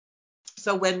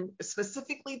 So when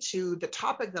specifically to the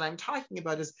topic that I'm talking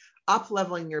about is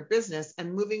up-leveling your business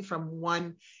and moving from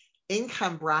one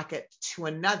income bracket to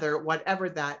another, whatever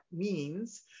that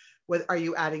means. Are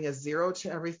you adding a zero to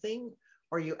everything?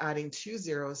 Or are you adding 2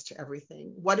 zeros to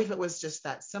everything? What if it was just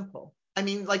that simple? I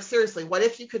mean, like seriously, what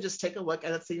if you could just take a look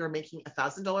and let's say you're making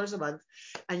 $1,000 a month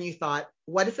and you thought,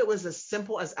 what if it was as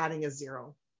simple as adding a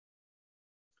zero?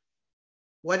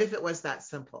 What if it was that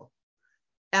simple?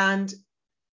 And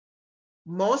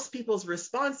most people's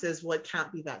response is, well, it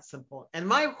can't be that simple. And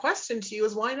my question to you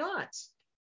is, why not?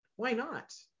 Why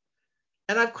not?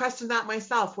 And I've questioned that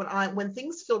myself. When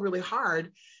things feel really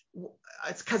hard,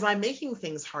 it's because I'm making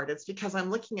things hard. It's because I'm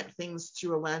looking at things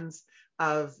through a lens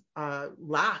of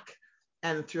lack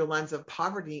and through a lens of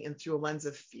poverty and through a lens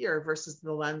of fear versus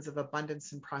the lens of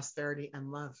abundance and prosperity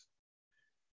and love.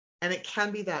 And it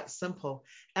can be that simple.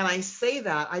 And I say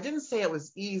that, I didn't say it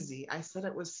was easy. I said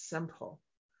it was simple.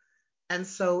 And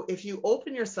so if you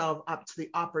open yourself up to the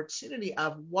opportunity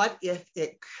of what if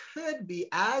it could be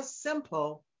as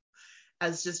simple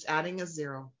as just adding a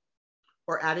zero,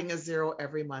 or adding a zero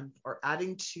every month, or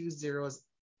adding 2 zeros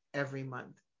every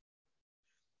month.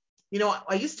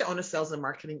 I used to own a sales and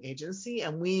marketing agency,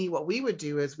 and what we would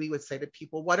do is we would say to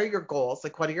people, what are your goals?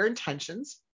 Like, what are your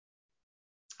intentions?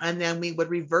 And then we would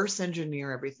reverse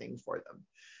engineer everything for them,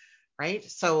 right?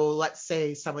 So let's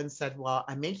say someone said, well,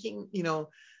 I'm making,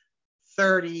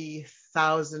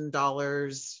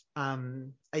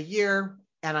 $30,000 a year,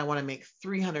 and I want to make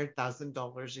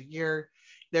 $300,000 a year.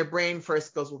 Their brain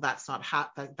first goes, well, that's not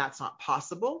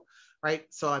possible, right?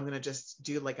 So I'm going to just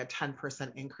do like a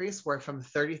 10% increase, where from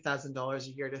 $30,000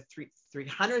 a year to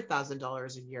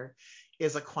 $300,000 a year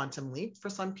is a quantum leap for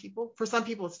some people. For some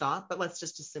people, it's not, but let's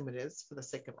just assume it is for the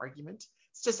sake of argument.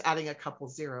 It's just adding a couple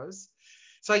zeros.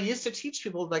 So I used to teach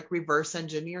people like reverse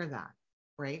engineer that,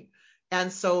 right? And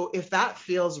so if that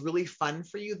feels really fun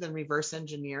for you, then reverse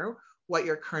engineer what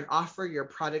your current offer, your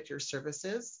product, your service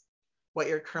is, what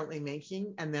you're currently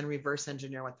making, and then reverse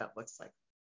engineer what that looks like.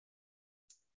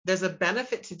 There's a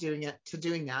benefit to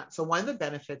doing that. So one of the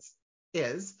benefits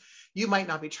is you might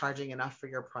not be charging enough for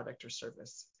your product or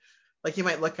service. Like you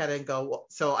might look at it and go, well,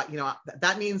 so,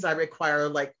 that means I require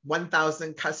like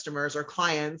 1,000 customers or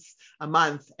clients a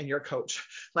month and you're a coach.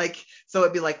 Like, so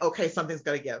it'd be like, okay, something's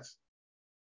got to give,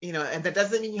 and that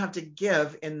doesn't mean you have to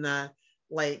give in the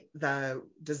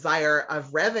desire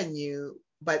of revenue,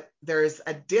 but there's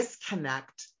a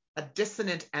disconnect, a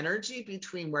dissonant energy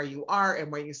between where you are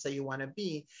and where you say you want to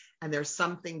be. And there's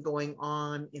something going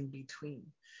on in between.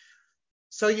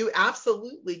 So you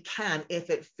absolutely can, if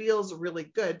it feels really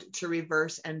good, to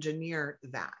reverse engineer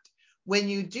that. When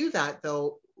you do that,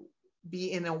 though,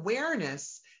 be in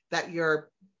awareness that your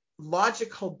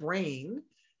logical brain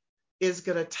is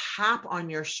going to tap on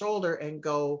your shoulder and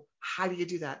go, how do you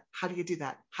do that? How do you do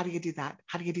that? How do you do that?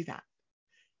 How do you do that?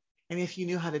 And if you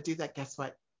knew how to do that, guess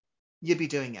what? You'd be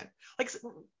doing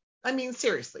it.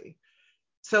 Seriously.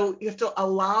 So you have to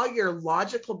allow your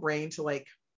logical brain to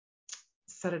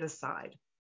set it aside.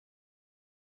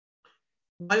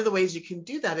 One of the ways you can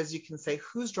do that is you can say,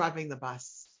 who's driving the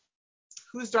bus?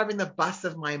 Who's driving the bus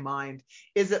of my mind?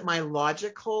 Is it my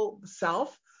logical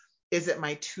self? Is it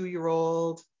my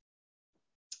 2-year-old?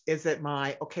 Is it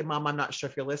okay, mom, I'm not sure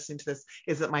if you're listening to this.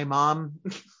 Is it my mom?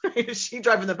 Is she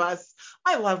driving the bus?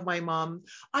 I love my mom.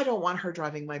 I don't want her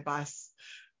driving my bus,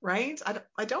 right?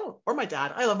 I don't. Or my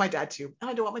dad. I love my dad too. And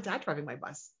I don't want my dad driving my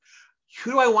bus.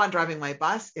 Who do I want driving my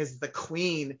bus is the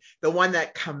queen, the one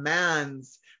that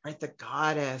commands, right? The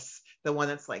goddess, the one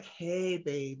that's like, hey,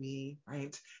 baby,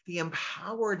 right? The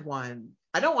empowered one.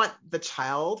 I don't want the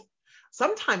child.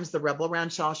 Sometimes the rebel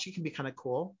Ranchelle, she can be kind of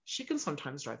cool. She can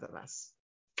sometimes drive the bus.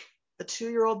 The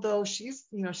 2-year-old, though, she's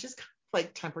kind of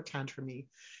like temper tantrumy.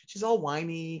 She's all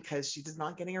whiny because she's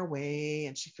not getting her way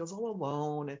and she feels all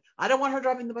alone. And I don't want her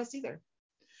driving the bus either.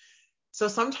 So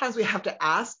sometimes we have to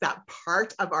ask that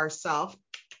part of ourself,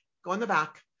 go in the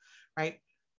back, right?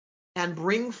 And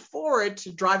bring forward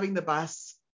to driving the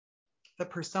bus, the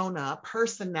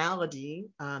personality,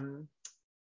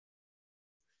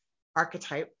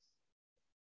 archetype,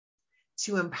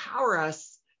 to empower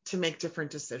us to make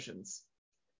different decisions,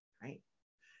 right?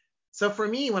 So for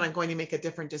me, when I'm going to make a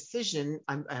different decision,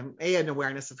 I'm an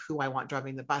awareness of who I want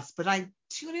driving the bus, but I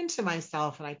tune into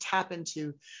myself and I tap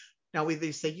into, now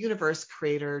we say universe,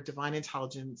 creator, divine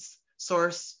intelligence,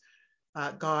 source,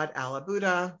 God, Allah,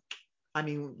 Buddha,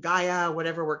 Gaia,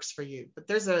 whatever works for you. But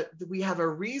we have a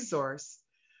resource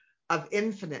of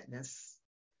infiniteness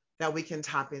that we can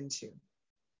tap into.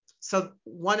 So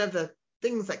one of the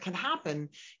things that can happen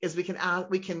is we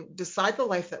can decide the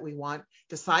life that we want,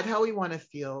 decide how we want to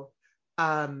feel,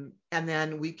 and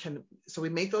then we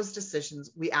make those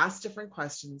decisions. We ask different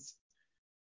questions,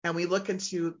 and we look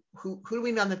into who do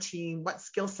we need on the team, what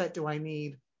skill set do I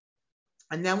need,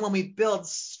 and then when we build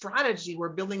strategy, we're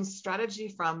building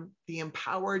strategy from the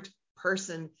empowered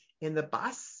person in the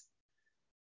bus,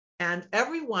 and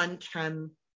everyone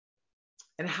can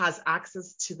and has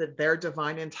access to their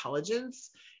divine intelligence.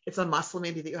 It's a muscle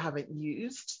maybe that you haven't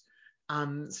used,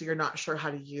 so you're not sure how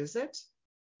to use it,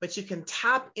 but you can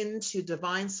tap into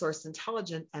divine source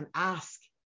intelligence and ask,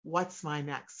 what's my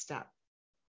next step?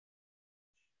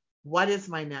 What is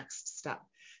my next step?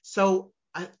 So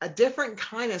a different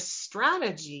kind of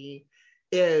strategy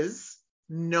is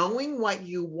knowing what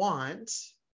you want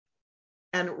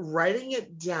and writing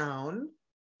it down,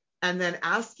 and then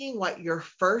asking what your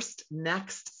first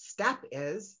next step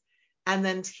is, and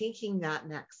then taking that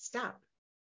next step.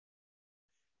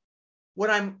 What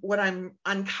I'm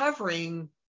uncovering,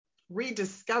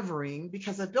 rediscovering,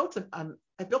 because I built a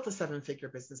 7-figure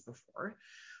business before,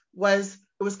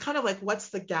 it was kind of like, what's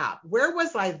the gap? Where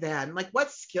was I then? Like,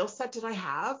 what skill set did I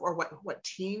have, or what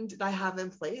team did I have in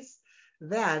place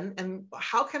then? And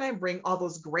how can I bring all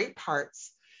those great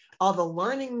parts, all the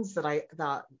learnings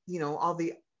all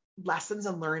the lessons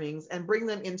and learnings, and bring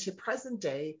them into present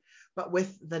day, but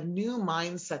with the new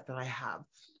mindset that I have,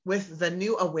 with the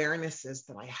new awarenesses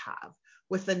that I have,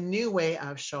 with the new way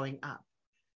of showing up.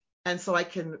 And so I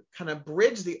can kind of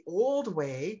bridge the old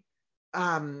way,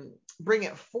 bring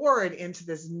it forward into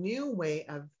this new way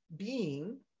of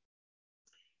being.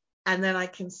 And then I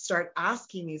can start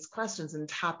asking these questions and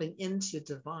tapping into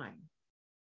divine.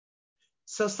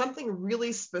 So something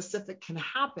really specific can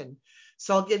happen.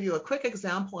 So I'll give you a quick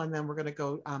example, and then we're going to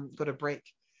go to break.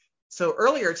 So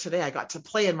earlier today, I got to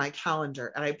play in my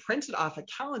calendar, and I printed off a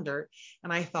calendar,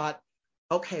 and I thought,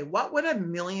 okay, what would $1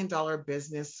 million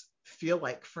business feel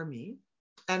like for me?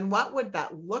 And what would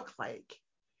that look like?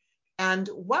 And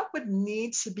what would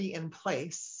need to be in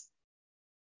place?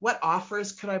 What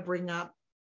offers could I bring up,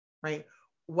 right?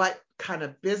 what kind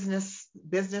of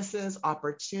businesses,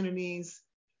 opportunities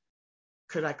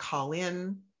could I call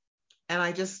in? And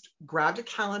I just grabbed a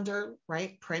calendar,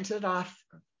 right? Printed off.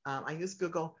 I use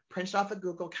Google, printed off a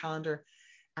Google calendar.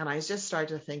 And I just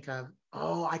started to think of,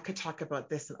 oh, I could talk about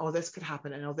this, and oh, this could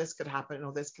happen, and oh, this could happen, and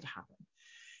oh, this could happen.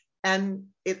 And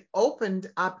it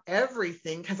opened up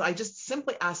everything because I just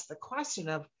simply asked the question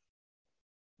of,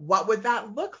 what would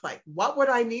that look like? What would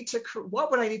I need to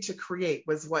create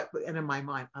was what, and in my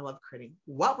mind, I love creating.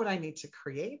 What would I need to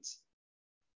create?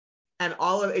 And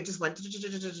all of it just went,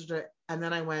 and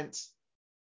then I went,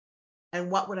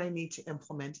 and what would I need to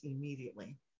implement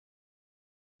immediately?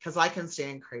 Because I can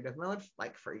stay in creative mode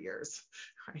like for years,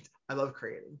 right? I love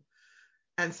creating.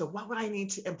 And so what would I need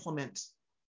to implement?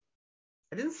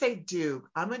 I didn't say do.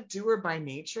 I'm a doer by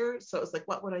nature. So it was like,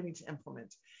 what would I need to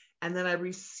implement? And then I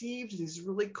received these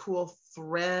really cool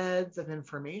threads of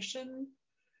information,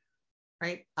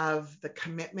 right? Of the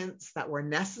commitments that were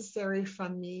necessary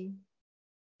from me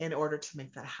in order to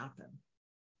make that happen.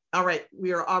 All right,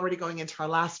 we are already going into our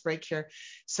last break here.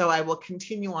 So I will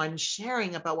continue on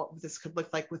sharing about what this could look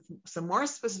like with some more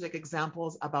specific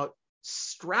examples about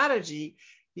strategy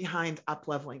behind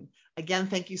up-leveling. Again,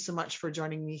 thank you so much for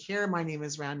joining me here. My name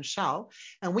is Ranchelle,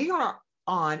 and we are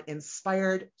on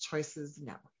Inspired Choices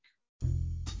Network.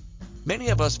 Many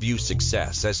of us view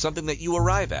success as something that you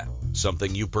arrive at,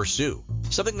 something you pursue,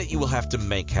 something that you will have to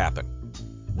make happen.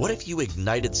 What if you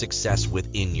ignited success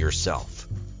within yourself?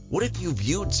 What if you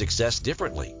viewed success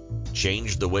differently?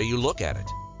 Changed the way you look at it?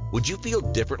 Would you feel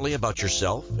differently about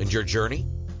yourself and your journey?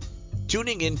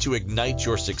 Tuning in to Ignite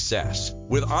Your Success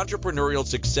with entrepreneurial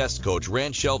success coach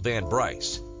Ranchelle Van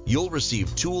Bryce, you'll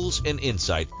receive tools and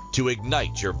insight to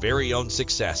ignite your very own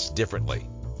success differently.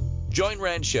 Join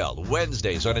Ranchelle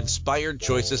Wednesdays on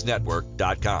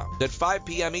InspiredChoicesNetwork.com at 5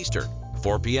 p.m. Eastern,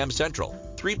 4 p.m. Central,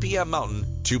 3 p.m.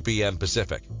 Mountain, 2 p.m.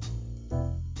 Pacific.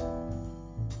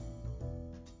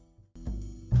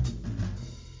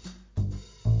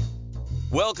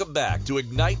 Welcome back to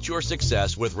Ignite Your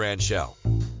Success with Ranchelle.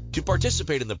 To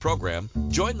participate in the program,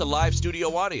 join the live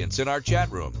studio audience in our chat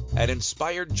room at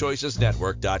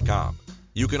InspiredChoicesNetwork.com.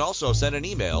 You can also send an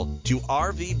email to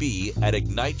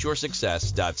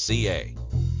rvb@igniteyoursuccess.ca.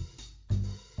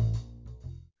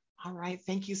 All right,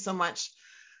 thank you so much.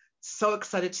 So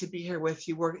excited to be here with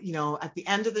you. We're, at the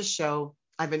end of the show,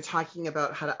 I've been talking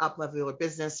about how to up-level your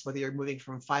business, whether you're moving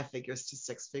from 5 figures to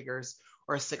 6 figures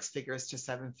or 6 figures to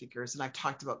 7 figures. And I've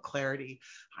talked about clarity.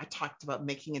 I talked about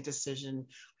making a decision.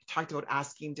 I talked about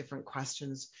asking different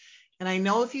questions. And I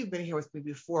know if you've been here with me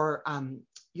before,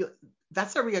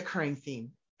 that's a reoccurring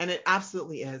theme. And it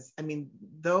absolutely is. I mean,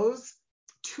 those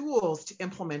tools to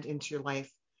implement into your life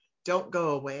don't go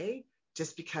away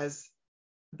just because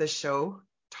the show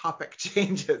topic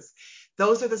changes.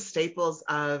 Those are the staples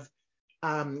of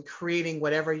creating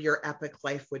whatever your epic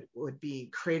life would be,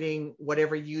 creating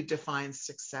whatever you define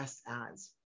success as.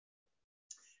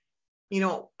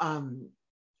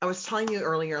 I was telling you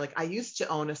earlier, like I used to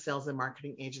own a sales and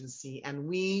marketing agency, and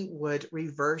we would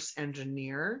reverse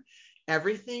engineer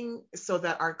everything so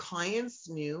that our clients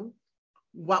knew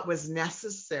what was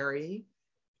necessary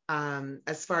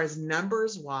as far as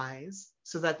numbers wise,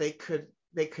 so that they could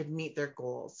meet their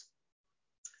goals.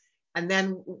 And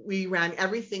then we ran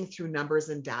everything through numbers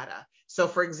and data. So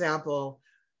for example,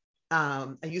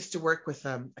 I used to work with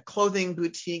a clothing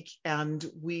boutique, and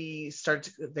they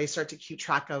started to keep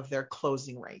track of their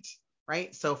closing rate,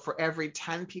 right? So for every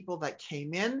 10 people that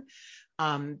came in,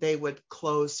 they would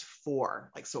close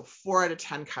 4. So 4 out of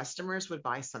 10 customers would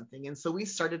buy something. And so we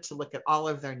started to look at all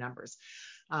of their numbers.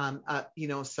 If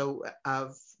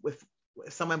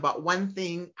someone bought one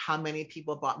thing, how many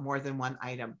people bought more than one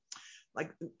item?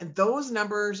 And those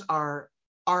numbers are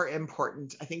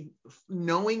important. I think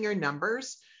knowing your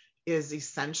numbers is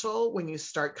essential when you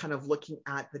start kind of looking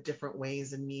at the different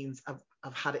ways and means of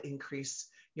how to increase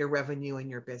your revenue in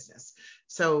your business.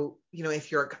 So,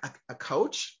 if you're a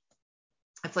coach,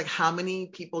 it's like, how many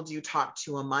people do you talk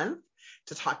to a month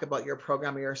to talk about your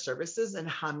program or your services, and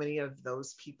how many of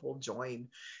those people join?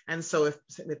 And so if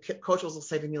the coaches will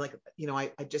say to me, like,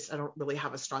 I don't really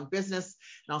have a strong business.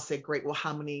 And I'll say, great, well,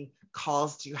 how many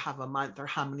calls do you have a month, or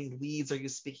how many leads are you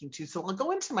speaking to? So I'll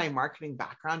go into my marketing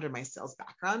background or my sales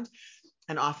background.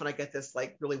 And often I get this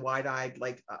like really wide-eyed,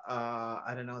 like,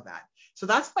 I don't know that. So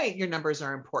that's why your numbers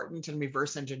are important, and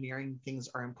reverse engineering things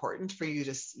are important for you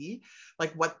to see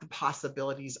like what the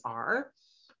possibilities are,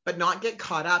 but not get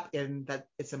caught up in that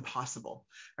it's impossible,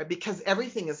 right? Because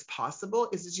everything is possible.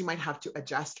 Is you might have to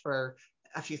adjust for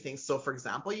a few things. So for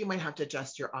example, you might have to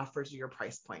adjust your offers or your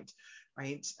price point.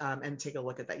 right? And take a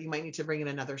look at that. You might need to bring in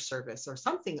another service or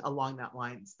something along that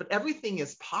lines, but everything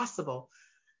is possible,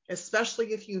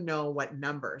 especially if you know what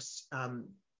numbers,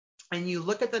 and you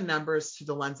look at the numbers through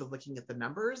the lens of looking at the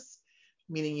numbers,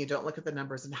 meaning you don't look at the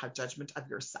numbers and have judgment of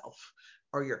yourself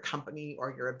or your company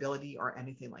or your ability or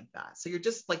anything like that. So you're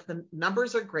just like, the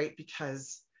numbers are great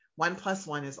because 1 +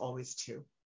 1 is always 2.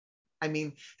 I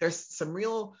mean, there's some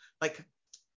real like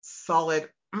solid,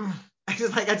 I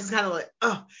just kind of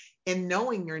like, in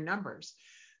knowing your numbers.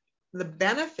 The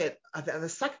benefit of that, the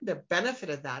second benefit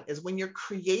of that is when you're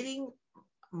creating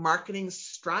marketing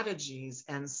strategies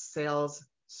and sales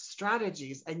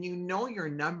strategies and you know your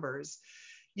numbers,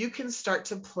 you can start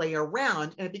to play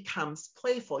around and it becomes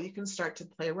playful. You can start to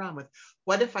play around with,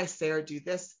 what if I say or do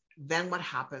this, then what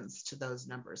happens to those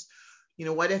numbers? You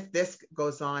know, what if this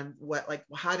goes on?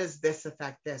 How does this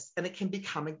affect this? And it can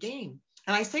become a game.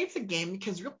 And I say it's a game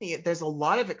because really there's a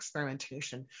lot of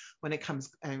experimentation when it comes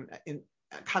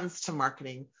to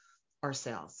marketing or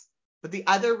sales. But the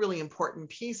other really important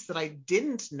piece that I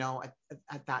didn't know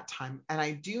at that time, and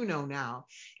I do know now,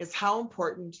 is how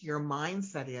important your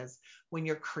mindset is when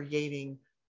you're creating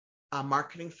a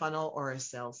marketing funnel or a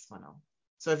sales funnel.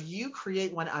 So if you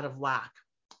create one out of lack,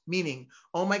 meaning,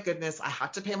 oh my goodness, I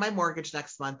have to pay my mortgage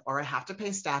next month, or I have to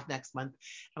pay staff next month,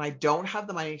 and I don't have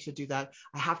the money to do that.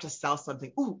 I have to sell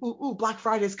something. Ooh, Black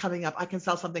Friday is coming up. I can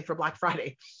sell something for Black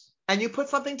Friday. And you put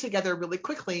something together really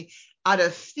quickly out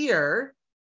of fear,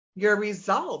 your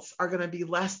results are going to be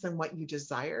less than what you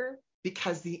desire,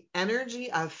 because the energy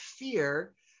of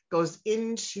fear goes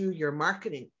into your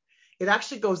marketing. It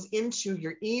actually goes into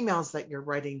your emails that you're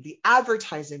writing, the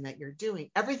advertising that you're doing.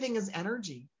 Everything is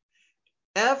energy.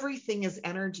 Everything is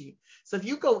energy. So if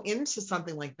you go into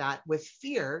something like that with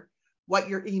fear, what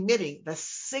you're emitting, the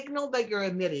signal that you're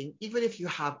emitting, even if you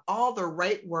have all the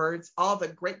right words, all the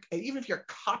great, even if your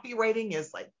copywriting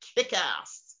is like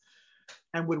kick-ass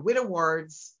and would win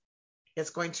awards, it's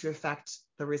going to affect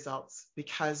the results,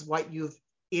 because what you've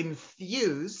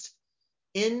infused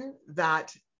in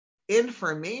that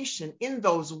information, in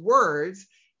those words,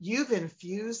 you've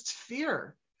infused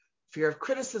fear of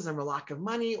criticism or lack of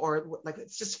money, or like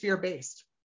it's just fear-based.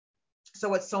 So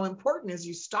what's so important is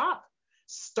you stop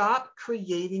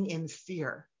creating in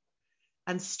fear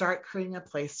and start creating a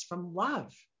place from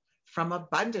love, from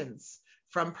abundance,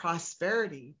 from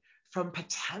prosperity, from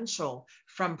potential,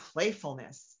 from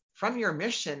playfulness, from your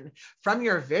mission, from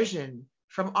your vision,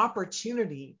 from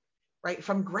opportunity, right?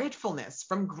 From gratefulness,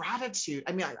 from gratitude.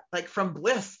 I mean, like from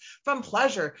bliss, from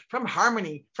pleasure, from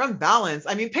harmony, from balance.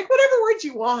 I mean, pick whatever word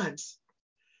you want,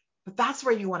 but that's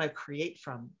where you want to create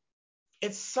from.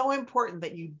 It's so important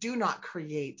that you do not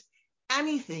create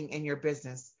anything in your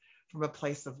business from a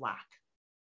place of lack,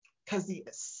 because the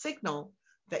signal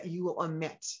that you will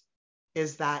emit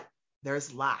is that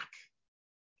there's lack.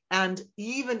 And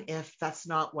even if that's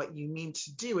not what you mean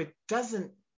to do, it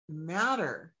doesn't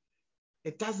matter.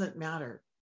 It doesn't matter,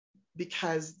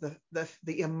 because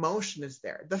the emotion is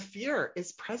there. The fear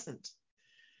is present.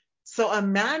 So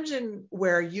imagine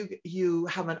where you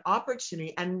have an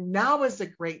opportunity, and now is a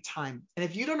great time. And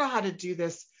if you don't know how to do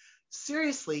this,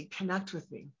 seriously, connect with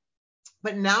me.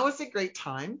 But now is a great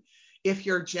time. If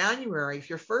your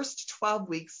first 12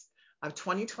 weeks of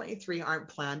 2023 aren't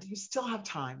planned, you still have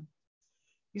time.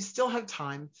 You still have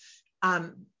time,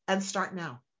 and start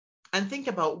now. And think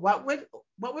about what would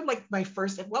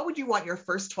you want your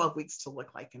first 12 weeks to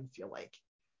look like and feel like,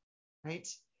 right?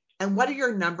 And what are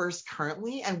your numbers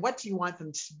currently, and what do you want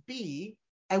them to be?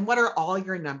 And what are all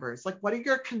your numbers? Like, what are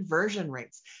your conversion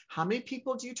rates? How many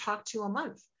people do you talk to a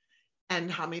month? And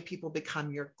how many people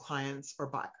become your clients or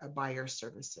buy your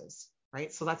services,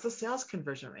 right? So that's a sales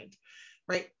conversion rate,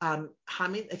 right?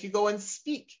 If you go and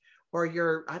speak, or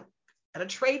you're at a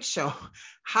trade show,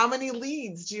 how many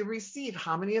leads do you receive?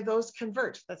 How many of those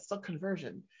convert? That's still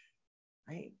conversion,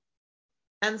 right?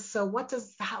 And so what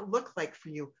does that look like for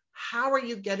you? How are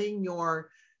you getting your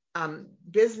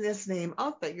business name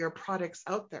out there, your products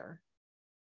out there,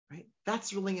 right?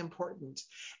 That's really important.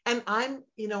 And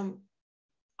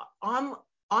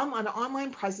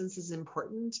online presence is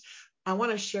important. I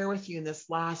want to share with you in this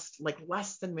last,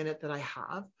 less than minute that I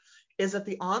have, is that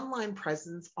the online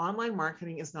presence, online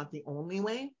marketing is not the only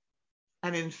way.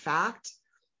 And in fact,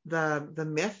 the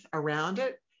myth around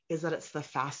it is that it's the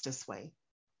fastest way.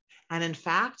 And in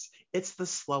fact, it's the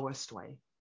slowest way.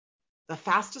 The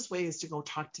fastest way is to go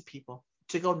talk to people,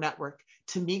 to go network,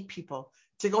 to meet people,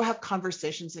 to go have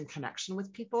conversations and connection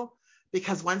with people.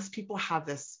 Because once people have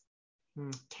this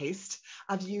taste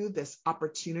of you, this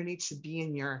opportunity to be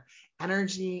in your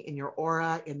energy, in your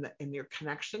aura, in your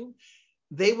connection,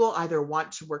 they will either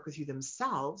want to work with you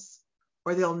themselves,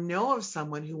 or they'll know of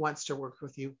someone who wants to work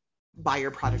with you, buy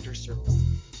your product or service.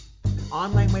 An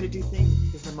online way to do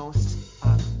things is the most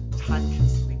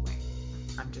time-consuming way.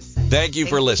 I'm just saying. Thank you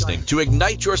for listening to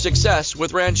Ignite Your Success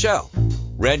with Ranchelle.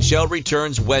 Ranchelle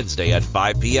returns Wednesday at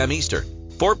 5 p.m. Eastern,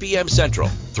 4 p.m. Central,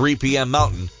 3 p.m.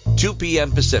 Mountain, 2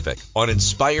 p.m. Pacific on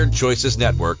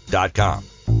InspiredChoicesNetwork.com.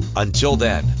 Until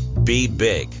then, be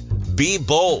big, be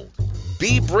bold,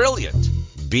 be brilliant,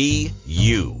 be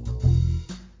you.